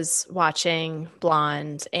 Bald was watching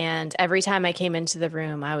Blonde, and every time I came into the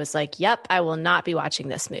room, I was like, yep, I will not be watching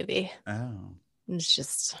this movie. Oh. It's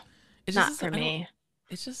just not for me.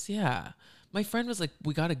 It's just, yeah. My friend was like,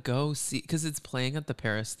 we got to go see, because it's playing at the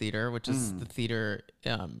Paris Theater, which is the theater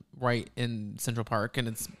right in Central Park, and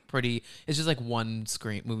it's just like one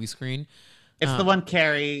movie screen. It's the one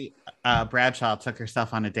Carrie Bradshaw took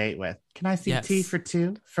herself on a date with. Can I see tea for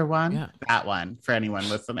two for one? Yeah. That one, for anyone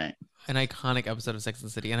listening. An iconic episode of Sex and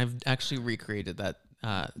the City, and I've actually recreated that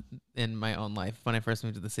in my own life when I first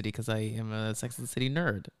moved to the city because I am a Sex and the City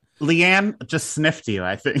nerd. Leanne just sniffed you,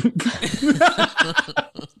 I think.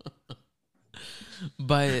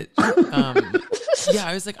 But yeah,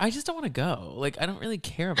 I was like, I just don't want to go. Like, I don't really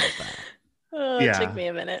care about that. It took me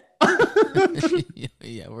a minute.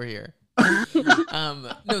 Yeah, we're here.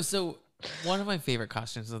 No, so one of my favorite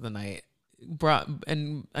costumes of the night,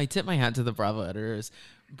 and I tip my hat to the Bravo editors.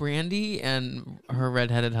 Brandy and her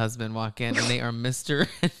redheaded husband walk in, and they are Mr.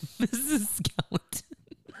 and Mrs.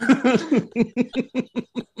 Skeleton.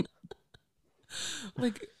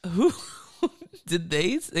 Like, who did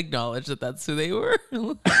they acknowledge that that's who they were?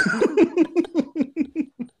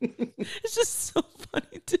 It's just so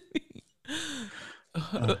funny to me.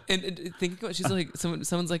 And thinking about, she's like,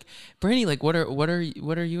 someone's like, Brandy, like, what are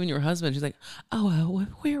you and your husband? She's like, oh,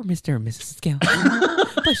 we're Mr. and Mrs.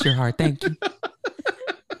 Skeleton. Bless your heart, thank you.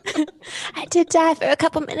 did die for a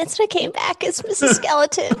couple minutes and I came back as Mrs.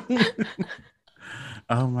 Skeleton.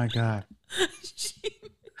 Oh my God. She's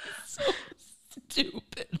so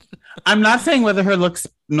stupid. I'm not saying whether her looks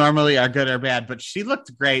normally are good or bad, but she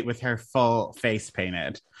looked great with her full face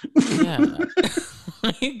painted. Yeah,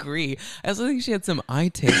 I agree. I also think she had some eye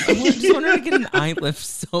tape. I just wanted to get an eye lift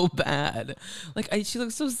so bad. Like she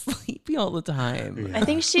looks so sleepy all the time. Yeah. I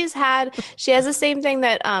think she has the same thing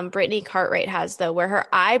that Brittany Cartwright has, though, where her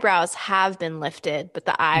eyebrows have been lifted, but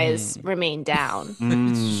the eyes remain down.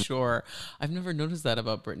 Sure. I've never noticed that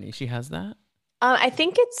about Brittany. She has that? I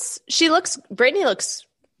think Brittany looks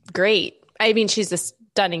great. I mean, she's a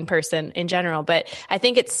stunning person in general, but I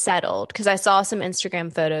think it's settled because I saw some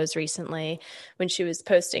Instagram photos recently when she was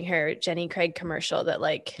posting her Jenny Craig commercial that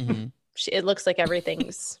it looks like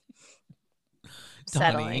everything's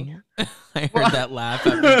settling. I heard that laugh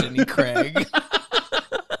after Jenny Craig.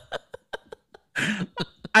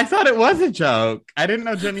 I thought it was a joke. I didn't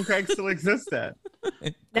know Jenny Craig still existed.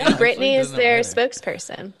 No, Brittany is their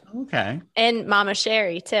spokesperson. Okay. And Mama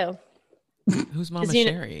Sherry, too. Who's Mama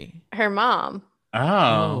Sherry? Her mom.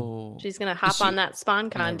 Oh. She's going to hop on that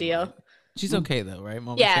SpawnCon deal. She's okay, though, right,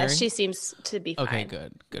 Mama Sherry? Yeah, she seems to be fine. Okay,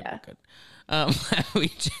 good. We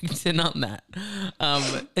checked in on that.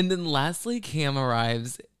 And then lastly, Cam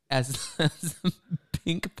arrives as a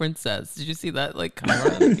pink princess. Did you see that? Like,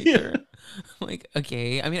 Chiron in the future? Like,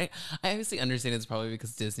 okay. I mean, I obviously understand it's probably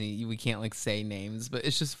because Disney, we can't like say names, but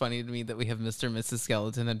it's just funny to me that we have Mr. and Mrs.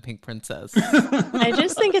 Skeleton and Pink Princess. I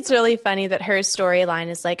just think it's really funny that her storyline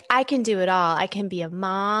is like, I can do it all. I can be a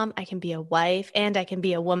mom, I can be a wife, and I can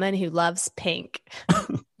be a woman who loves pink.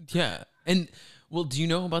 Yeah. And, well, do you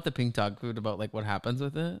know about the pink dog food, about like what happens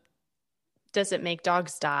with it? Does it make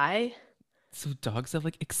dogs die? So dogs have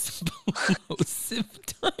like explosive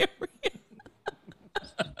diarrhea.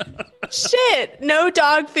 Shit, no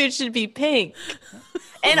dog food should be pink.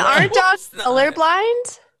 And aren't dogs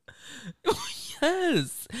colorblind?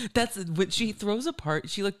 Yes. That's when she throws a part.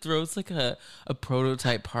 She like throws like a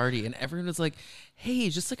prototype party, and everyone was like, hey,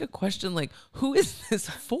 just like a question, like, who is this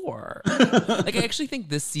for? Like, I actually think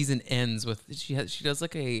this season ends with she does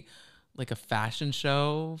like a fashion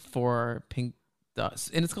show for pink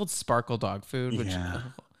dogs, and it's called Sparkle Dog Food, which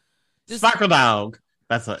Sparkle Dog.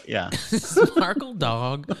 That's what, yeah. Sparkle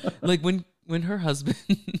Dog. Like when her husband,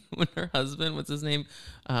 what's his name?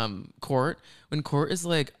 Court. When Court is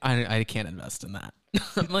like, I can't invest in that.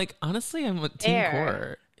 I'm like, honestly, I'm with Team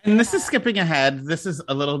Court. And this is skipping ahead. This is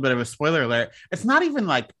a little bit of a spoiler alert. It's not even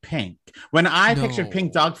like pink. When I pictured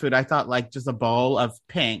pink dog food, I thought like just a bowl of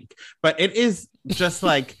pink, but it is just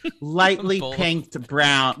like lightly pinked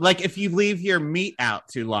brown. Like if you leave your meat out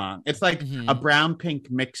too long, it's like a brown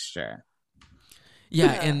pink mixture.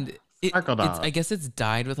 Yeah, and I guess it's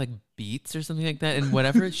dyed with like beets or something like that, and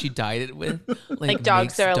whatever she dyed it with, like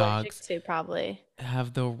dogs are allergic to, probably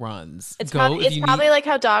have the runs. It's probably like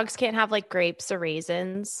how dogs can't have like grapes or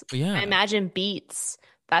raisins. Yeah, I imagine beets.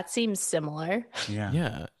 That seems similar.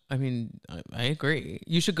 Yeah. I mean, I agree.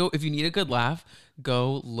 You should go if you need a good laugh.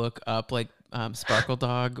 Go look up like Sparkle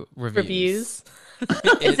Dog reviews.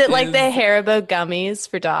 Is it like the Haribo gummies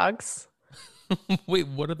for dogs? Wait,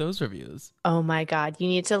 what are those reviews? Oh my God. You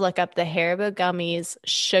need to look up the Haribo gummies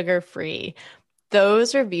sugar-free.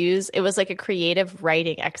 Those reviews, it was like a creative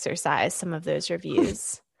writing exercise, some of those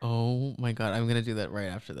reviews. Oh my God. I'm going to do that right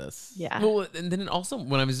after this. Yeah. Well, and then also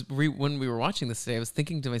when we were watching this today, I was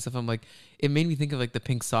thinking to myself, I'm like, it made me think of like the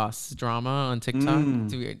pink sauce drama on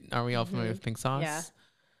TikTok. Are we all familiar with pink sauce? Yeah.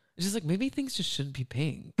 It's just like, maybe things just shouldn't be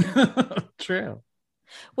pink. True.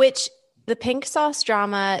 Which the pink sauce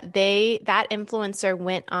drama, that influencer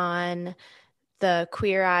went on the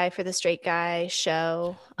Queer Eye for the Straight Guy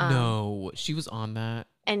show. No, she was on that.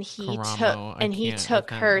 And he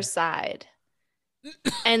took her side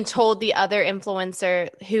and told the other influencer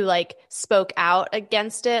who like spoke out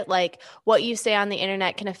against it, like what you say on the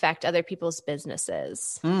internet can affect other people's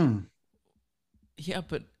businesses. Yeah,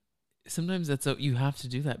 but sometimes you have to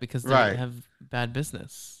do that because they have bad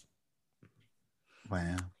business.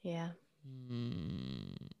 Wow. Yeah.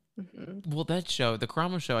 Well, that show, the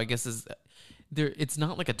Karamo show, I guess is there. It's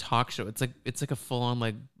not like a talk show. It's like a full on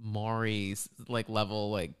like Maury's like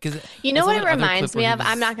level, like because you know what it reminds me of.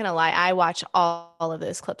 I'm not gonna lie. I watch all of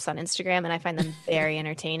those clips on Instagram and I find them very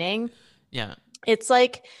entertaining. Yeah, it's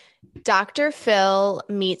like Dr. Phil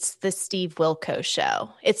meets the Steve Wilkos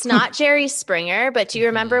show. It's not Jerry Springer, but do you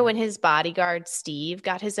remember when his bodyguard Steve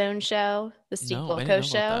got his own show, the Steve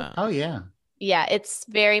Wilkos show? Oh yeah. Yeah, it's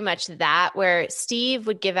very much that where Steve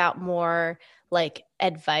would give out more like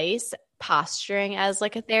advice, posturing as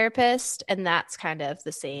like a therapist, and that's kind of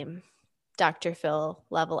the same Dr. Phil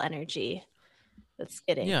level energy. That's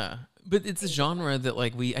kidding. Yeah, but it's a genre that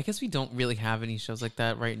like I guess we don't really have any shows like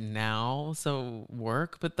that right now. So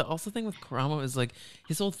work, but the also thing with Karamo is like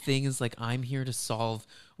his whole thing is like I'm here to solve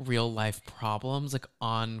real life problems like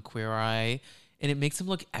on Queer Eye, and it makes him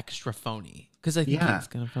look extra phony because I think he's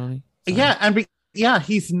kind of phony. Sorry. Yeah, and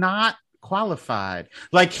he's not qualified.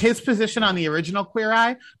 Like his position on the original Queer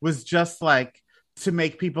Eye was just like to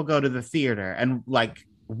make people go to the theater and like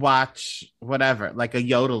watch whatever, like a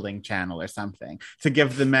yodeling channel or something to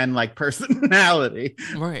give the men like personality.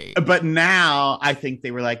 Right. But now I think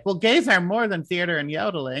they were like, well, gays are more than theater and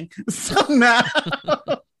yodeling. So now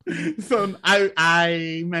so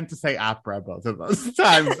I meant to say opera both of those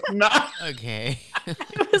times. Not okay.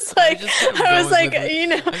 I was like, you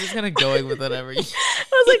know, I'm just kind of going with whatever. I was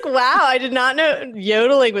like, wow, I did not know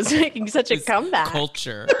yodeling was making such a comeback.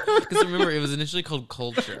 Culture, because remember, it was initially called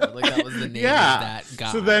Culture. Like that was the name of that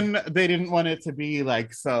guy. So then they didn't want it to be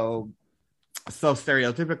like so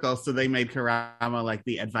stereotypical. So they made Karamo like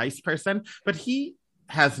the advice person, but he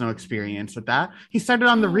has no experience with that. He started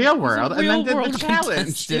on The Real World and then did the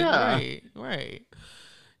challenge. Yeah. Right.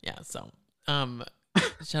 Yeah. So,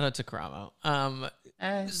 shout out to Karamo.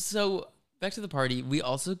 So back to the party. We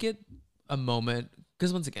also get a moment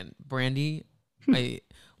because once again, Brandy, I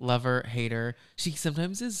love her, hate her. She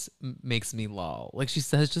sometimes makes me lol. Like she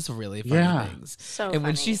says just really funny things. So and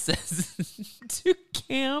when she says to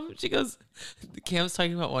Cam, she goes, Cam's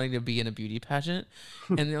talking about wanting to be in a beauty pageant.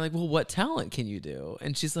 And they're like, well, what talent can you do?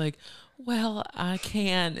 And she's like, well, I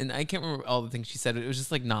can. And I can't remember all the things she said. It was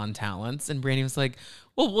just like non-talents. And Brandy was like,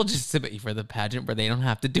 well, we'll just submit you for the pageant where they don't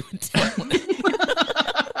have to do a talent.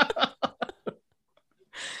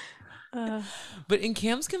 But in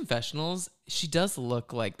Cam's confessionals, she does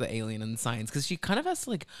look like the alien in Signs because she kind of has to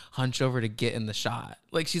like hunch over to get in the shot.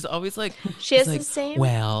 Like she's always like, she has like, the same.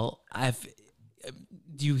 Well,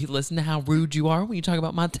 do you listen to how rude you are when you talk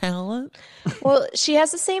about my talent? Well, she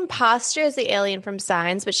has the same posture as the alien from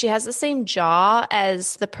Signs, but she has the same jaw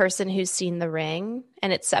as the person who's seen The Ring,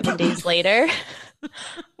 and it's 7 days later.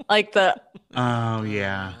 Like the. Oh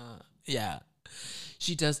yeah. Yeah.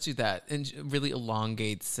 She does do that and really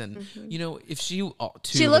elongates. And, you know, if she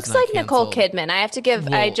looks like Nicole Kidman. I have to give,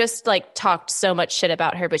 I just like talked so much shit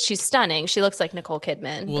about her, but she's stunning. She looks like Nicole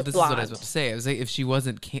Kidman. Well, this blonde. Is what I was about to say. I was like, if she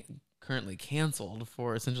wasn't currently canceled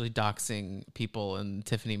for essentially doxing people and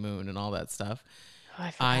Tiffany Moon and all that stuff,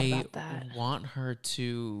 I about that. Want her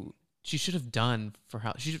to, she should have done for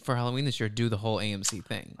Halloween this year, do the whole AMC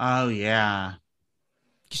thing. Oh, yeah.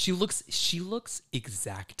 She looks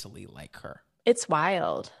exactly like her. It's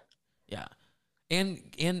wild. Yeah.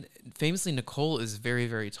 And famously, Nicole is very,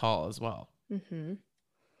 very tall as well. Mm-hmm.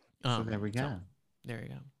 So there we go. So, there you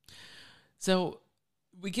go. So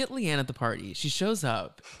we get Leanne at the party. She shows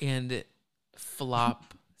up and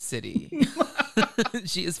flop city.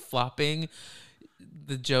 She is flopping.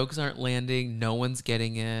 The jokes aren't landing. No one's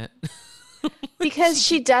getting it. Because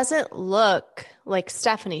she doesn't look like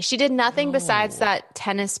Stephanie. She did nothing besides that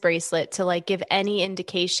tennis bracelet to like give any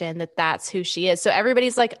indication that that's who she is. So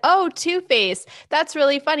everybody's like, oh, Two-Face. That's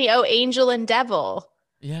really funny. Oh, Angel and Devil.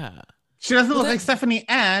 Yeah. She doesn't look like Stephanie,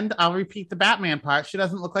 and I'll repeat the Batman part. She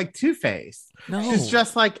doesn't look like Two-Face. No. She's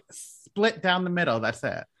just like split down the middle. That's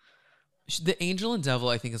it. The Angel and Devil,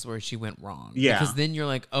 I think, is where she went wrong. Yeah. Because then you're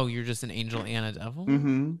like, oh, you're just an angel and a devil?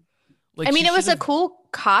 Mm-hmm. Like, I mean, it was a cool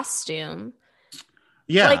costume.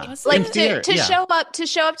 Yeah, like to show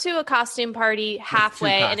up to a costume party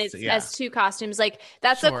halfway and it's as two costumes. Like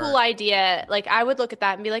that's a cool idea. Like I would look at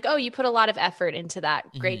that and be like, oh, you put a lot of effort into that.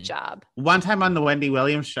 Great job. One time on the Wendy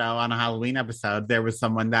Williams show on a Halloween episode, there was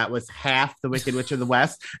someone that was half the Wicked Witch of the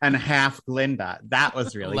West and half Glinda. That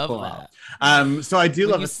was really cool. That. So I do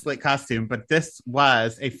love a split costume, but this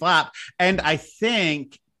was a flop. And I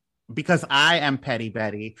think because I am Petty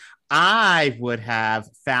Betty, I would have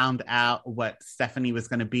found out what Stephanie was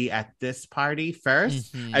going to be at this party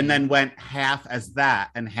first, and then went half as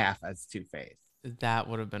that and half as Two-Face. That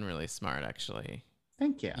would have been really smart, actually.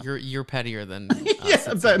 Thank you. You're pettier than than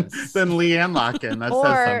Leanne Locken. That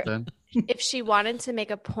says something. If she wanted to make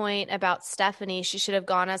a point about Stephanie, she should have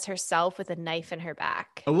gone as herself with a knife in her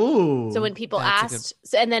back. Ooh. So when people asked,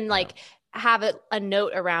 and then like have a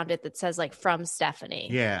note around it that says like from Stephanie.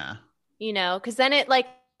 Yeah. You know, because then it like,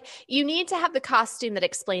 you need to have the costume that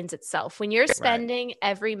explains itself. When you're spending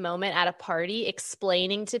every moment at a party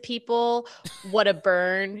explaining to people what a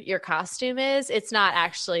burn your costume is, it's not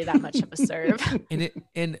actually that much of a serve.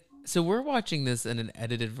 And so we're watching this in an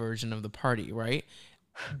edited version of the party, right?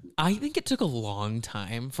 I think it took a long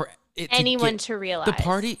time for anyone to realize. The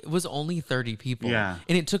party was only 30 people. Yeah.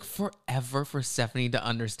 And it took forever for Stephanie to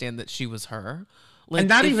understand that she was her. Like, and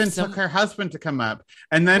that even took her husband to come up.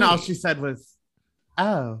 And then all she said was,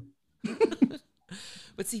 oh.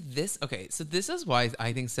 But see, so this is why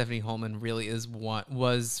I think Stephanie Holman really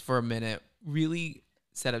was for a minute really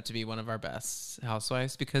set up to be one of our best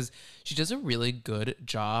housewives, because she does a really good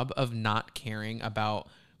job of not caring about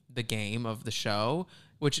the game of the show,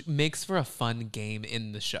 which makes for a fun game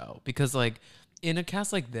in the show. Because like in a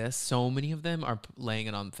cast like this, so many of them are laying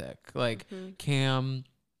it on thick. Like Cam,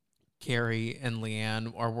 Carrie, and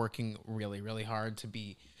Leanne are working really, really hard to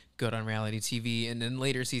be good on reality TV. And in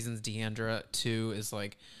later seasons, Deandra too is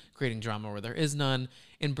like creating drama where there is none.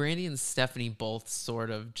 And Brandi and Stephanie both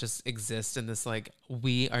sort of just exist in this like,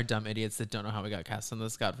 we are dumb idiots that don't know how we got cast on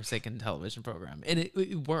this godforsaken television program. And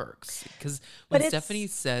it works. Because when Stephanie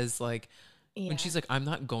says like, when she's like, I'm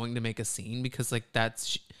not going to make a scene, because like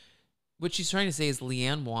what she's trying to say is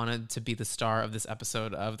Leanne wanted to be the star of this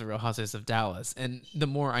episode of The Real Housewives of Dallas. And the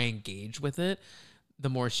more I engage with it, the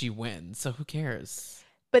more she wins. So who cares?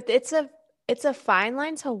 But it's a fine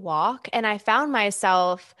line to walk. And I found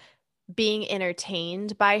myself being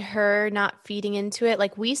entertained by her not feeding into it.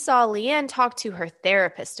 Like we saw Leanne talk to her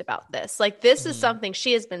therapist about this. Like this is something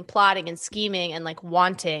she has been plotting and scheming and like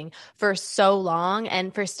wanting for so long.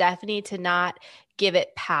 And for Stephanie to not give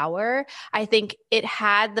it power, I think it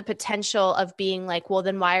had the potential of being like, well,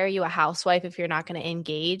 then why are you a housewife if you're not going to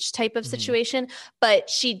engage type of situation? But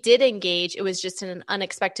she did engage. It was just in an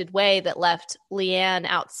unexpected way that left Leanne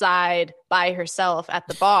outside by herself at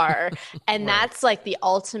the bar. And that's like the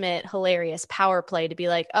ultimate hilarious power play to be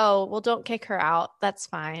like, oh, well, don't kick her out. That's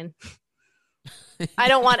fine. I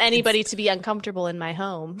don't want anybody to be uncomfortable in my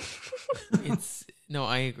home. No,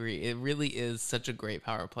 I agree. It really is such a great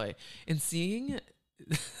power play. And seeing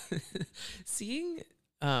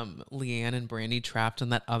Leanne and Brandi trapped on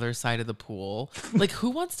that other side of the pool. Like,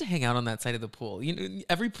 who wants to hang out on that side of the pool? You know,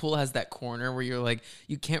 every pool has that corner where you're like,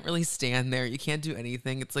 you can't really stand there. You can't do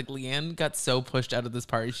anything. It's like Leanne got so pushed out of this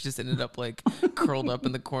party. She just ended up like curled up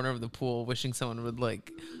in the corner of the pool, wishing someone would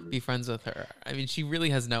like be friends with her. I mean, she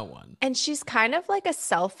really has no one. And she's kind of like a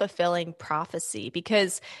self-fulfilling prophecy,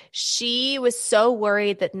 because she was so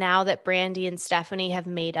worried that now that Brandi and Stephanie have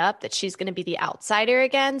made up, that she's going to be the outsider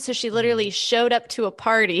again. So she literally showed up to a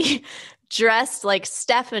party dressed like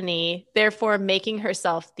Stephanie, therefore making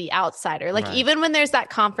herself the outsider. Like even when there's that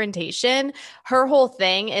confrontation, her whole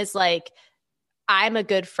thing is like, I'm a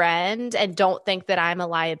good friend and don't think that I'm a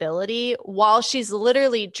liability, while she's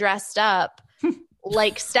literally dressed up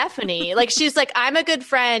like Stephanie. Like she's like, I'm a good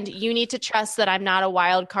friend. You need to trust that I'm not a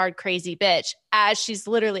wild card crazy bitch, as she's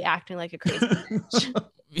literally acting like a crazy bitch.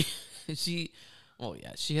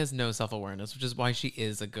 She has no self-awareness, which is why she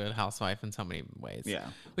is a good housewife in so many ways. Yeah.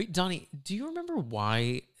 Wait, Donnie, do you remember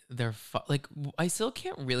why they're I still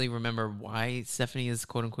can't really remember why Stephanie is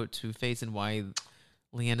quote unquote two-faced and why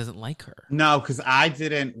Leanne doesn't like her. No, because I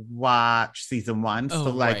didn't watch season 1.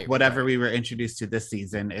 So whatever we were introduced to this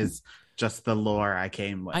season is just the lore I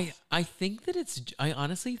came with. I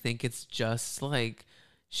honestly think it's just like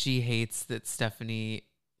she hates that Stephanie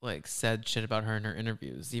like said shit about her in her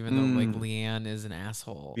interviews, even though like Leanne is an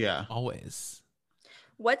asshole. Yeah. Always.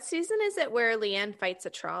 What season is it where Leanne fights a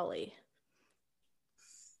trolley?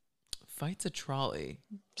 Fights a trolley?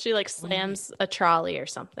 She like slams a trolley or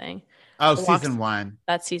something. Oh, season 1.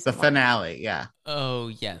 That's season 1. The finale, yeah. Oh,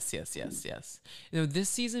 yes. You know, this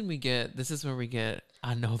season this is where we get,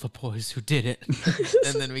 I know the boys who did it.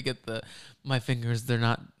 And then we get my fingers, they're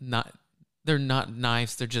not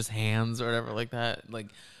knives, they're just hands or whatever like that. Like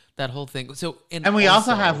that whole thing. So and we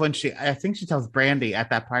also have when I think she tells Brandi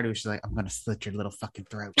at that party, she's like, I'm gonna slit your little fucking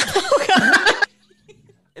throat.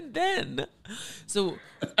 And then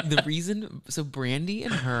Brandi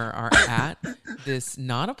and her are at this,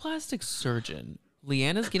 not a plastic surgeon.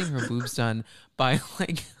 Leanna's getting her boobs done by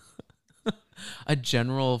like a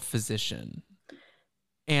general physician.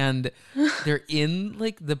 And they're in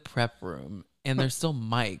like the prep room and they're still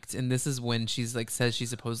mic'd. And this is when she's like says she's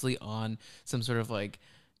supposedly on some sort of like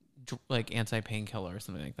anti-painkiller or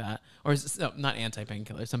something like that. Or no, not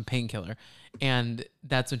anti-painkiller, some painkiller. And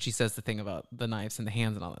that's when she says the thing about the knives and the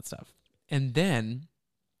hands and all that stuff. And then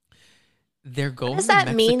they're going to Mexico. What does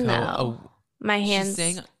that mean though? My hands. She's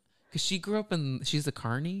saying, because she's a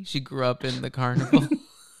carny. She grew up in the carnival.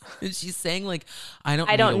 And she's saying like, I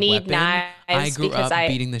don't need knives. I grew up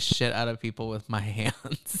beating the shit out of people with my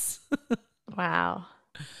hands. Wow.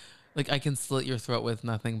 Like I can slit your throat with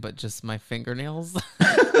nothing but just my fingernails.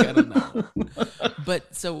 I don't know.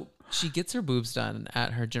 But so she gets her boobs done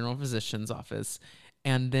at her general physician's office,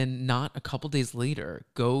 and then not a couple days later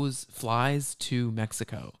flies to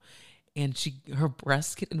Mexico, and her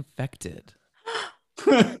breasts get infected.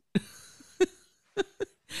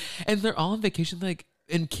 And they're all on vacation, like,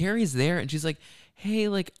 and Carrie's there, and she's like, "Hey,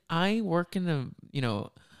 like, I work in a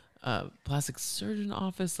plastic surgeon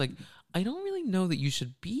office. Like, I don't really know that you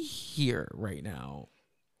should be here right now."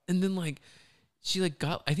 And then like she like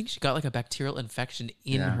I think she got like a bacterial infection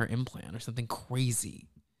in her implant or something crazy.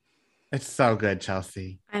 It's so good,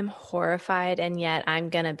 Chelsea. I'm horrified, and yet I'm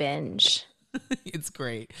gonna binge. It's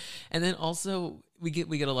great. And then also we get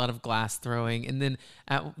a lot of glass throwing, and then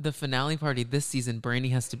at the finale party this season, Brandy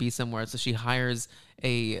has to be somewhere, so she FaceTimes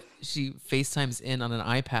in on an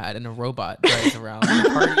iPad, and a robot drives around the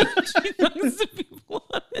party. She talks to people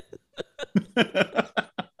on it.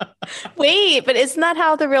 Wait, but isn't that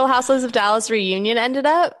how the Real Housewives of Dallas reunion ended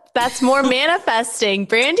up? That's more manifesting.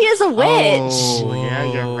 Brandy is a witch. Oh,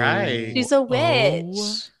 yeah, you're right. She's a witch.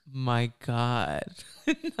 Oh my God.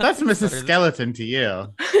 That's Mrs. Skeleton to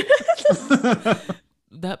you.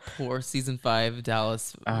 That poor season 5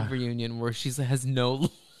 Dallas reunion where she has no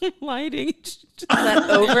lighting. That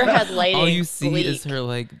overhead lighting. All you see is her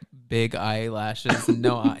like big eyelashes.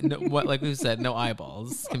 What, like we said, no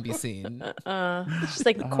eyeballs can be seen. She's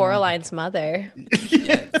like Coraline's mother.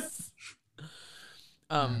 Yes.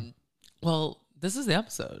 Well, this is the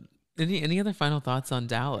episode. Any other final thoughts on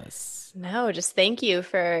Dallas? No, just thank you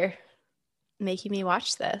for making me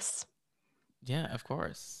watch this. Yeah, of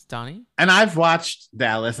course. Donnie? And I've watched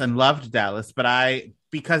Dallas and loved Dallas, but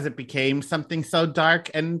because it became something so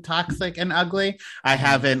dark and toxic and ugly, I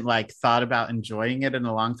haven't like thought about enjoying it in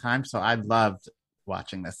a long time. So I loved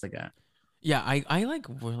watching this again. Yeah, I like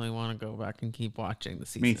really want to go back and keep watching the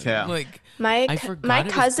season. Me too. Like my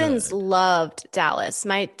cousins loved Dallas.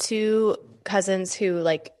 My 2 cousins who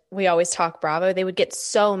like we always talk Bravo, they would get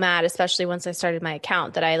so mad, especially once I started my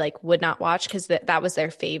account, that I like would not watch because that was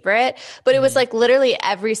their favorite. But it was like literally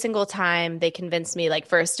every single time they convinced me, like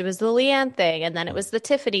first it was the Leanne thing, and then it was the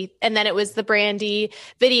Tiffany, and then it was the Brandy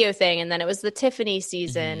video thing, and then it was the Tiffany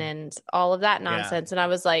season and all of that nonsense. And I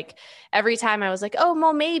was like, every time I was like, oh,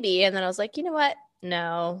 well, maybe. And then I was like, you know what?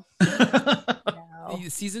 No.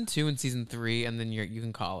 Season 2 and season 3, and then you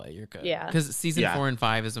can call it. You're good. Yeah. Because season 4 and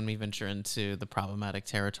 5 is when we venture into the problematic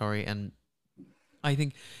territory, and I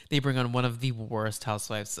think they bring on one of the worst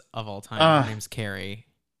housewives of all time. Her name's Carrie.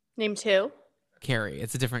 Name 2? Carrie.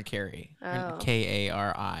 It's a different Carrie. Oh. Kari.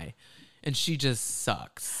 And she just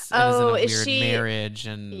sucks. Oh, and is in a weird marriage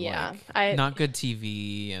and not good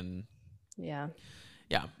TV and yeah.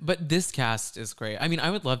 Yeah, but this cast is great. I mean,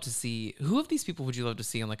 I would love to see, who of these people would you love to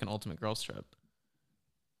see on like an Ultimate Girls Trip?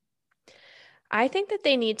 I think that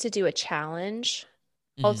they need to do a challenge,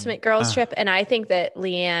 Ultimate Girls Trip. And I think that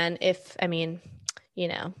Leanne, the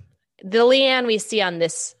Leanne we see on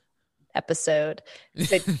this episode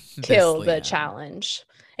could kill the challenge.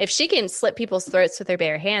 If she can slit people's throats with her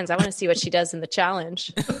bare hands, I want to see what she does in the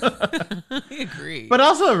challenge. I agree. But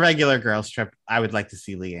also a regular girls trip, I would like to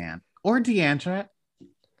see Leanne or Deandra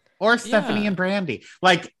or Stephanie and Brandy.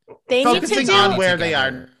 Like, they focusing need to on where they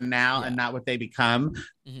are now and not what they become.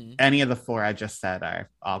 Any of the 4 I just said are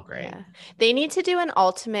all great. Yeah. They need to do an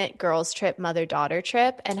Ultimate Girls Trip, mother-daughter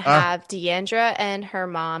trip, and have Deandra and her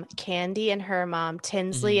mom, Candy and her mom,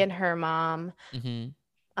 Tinsley and her mom.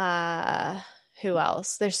 Who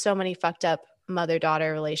else? There's so many fucked up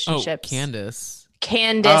mother-daughter relationships. Candace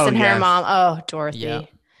and her mom. Oh, Dorothy.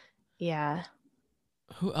 Yeah.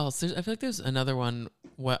 Who else? I feel like there's another one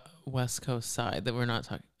West Coast side that we're not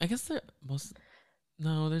talking. I guess there's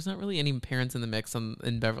not really any parents in the mix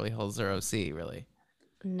in Beverly Hills or OC, really.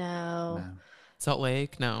 No. Salt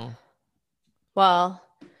Lake, no. Well,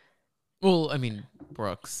 I mean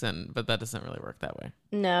Brooks, but that doesn't really work that way.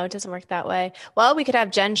 No, it doesn't work that way. Well, we could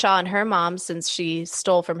have Jen Shaw and her mom, since she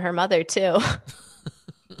stole from her mother too.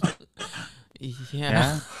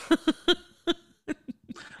 Yeah.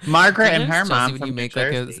 Margaret and her Chelsea, mom. When you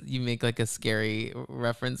make like a scary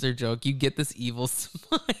reference or joke, you get this evil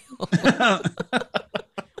smile.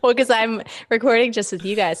 Well, because I'm recording just with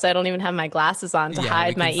you guys, so I don't even have my glasses on to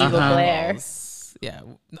hide my evil glare. Yeah,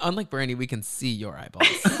 unlike Brandy, we can see your eyeballs.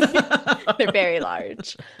 They're very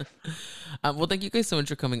large. Well, thank you guys so much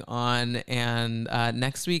for coming on. And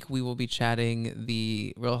next week, we will be chatting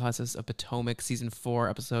the Real Housewives of Potomac Season 4,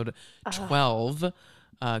 Episode 12,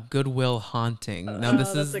 Goodwill Haunting. Now,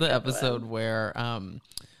 this is the episode where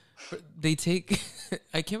they take...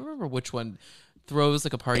 I can't remember which one throws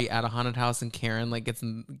like a party at a haunted house, and Karen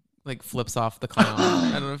flips off the clown.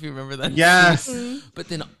 I don't know if you remember that. Yes. But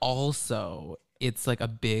then also... it's like a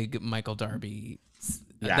big Michael Darby.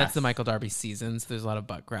 That's the Michael Darby season. So there's a lot of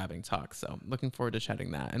butt grabbing talk. So looking forward to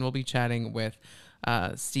chatting that. And we'll be chatting with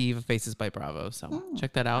Steve of Faces by Bravo. So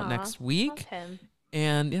check that out next week. Love him.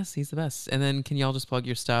 And yes, he's the best. And then can y'all just plug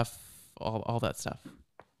your stuff all that stuff.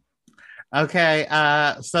 Okay,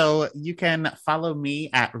 so you can follow me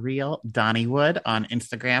at Real Donnywood on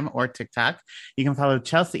Instagram or TikTok. You can follow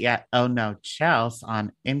Chelsea at Oh No Chels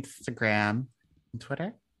on Instagram and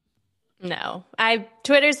Twitter. No,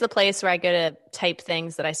 Twitter's the place where I go to type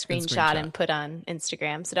things that I screenshot and put on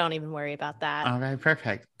Instagram. So don't even worry about that. All right,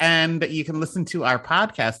 perfect. And you can listen to our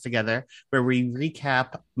podcast together where we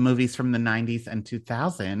recap movies from the 90s and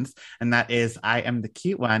 2000s. And that is I Am the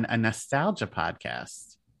Cute One, a nostalgia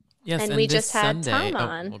podcast. Yes, and we just had Tom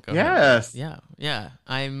on. We'll go yes. Ahead. Yeah.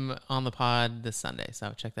 I'm on the pod this Sunday,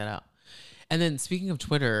 so check that out. And then speaking of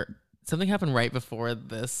Twitter, something happened right before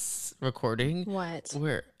this recording. What?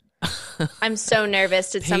 Where I'm so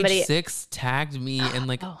nervous. Did Page somebody 6 tagged me in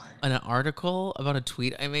like an article about a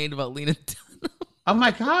tweet I made about Lena Dunham. Oh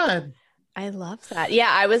my God. I love that.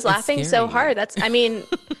 Yeah, I was laughing so hard.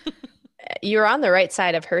 You're on the right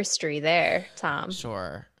side of herstory there, Tom.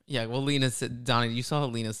 Sure. Yeah, well, Lena said, Donnie, you saw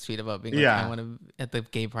Lena's tweet about being like, I want to at the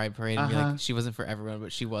gay pride parade and be like, she wasn't for everyone,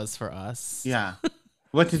 but she was for us. Yeah.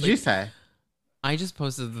 What did you say? I just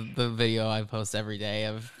posted the video I post every day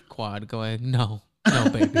of Quad going, no,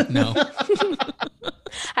 baby, no.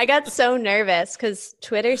 I got so nervous because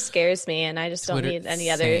Twitter scares me and I just don't need any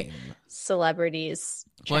other celebrities.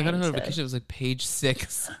 Well, I got a notification. It was like Page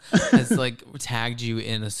 6 has like tagged you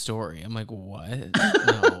in a story. I'm like, what?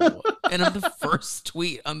 No. And I'm the first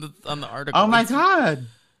tweet on the article. Oh my God.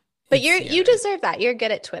 But you deserve that. You're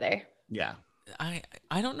good at Twitter. Yeah. I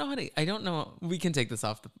don't know how to. I don't know. We can take this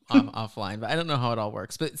offline, but I don't know how it all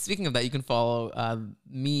works. But speaking of that, you can follow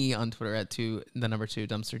me on Twitter at the number 2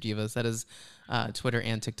 Dumpster Divas. That is Twitter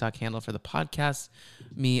and TikTok handle for the podcast.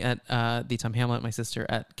 Me at the Tom Hamlet, my sister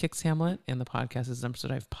at Kix Hamlet, and the podcast is Dumpster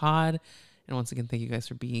Dive Pod. And once again, thank you guys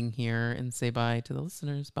for being here, and say bye to the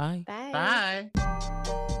listeners. Bye. Bye.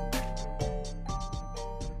 Bye.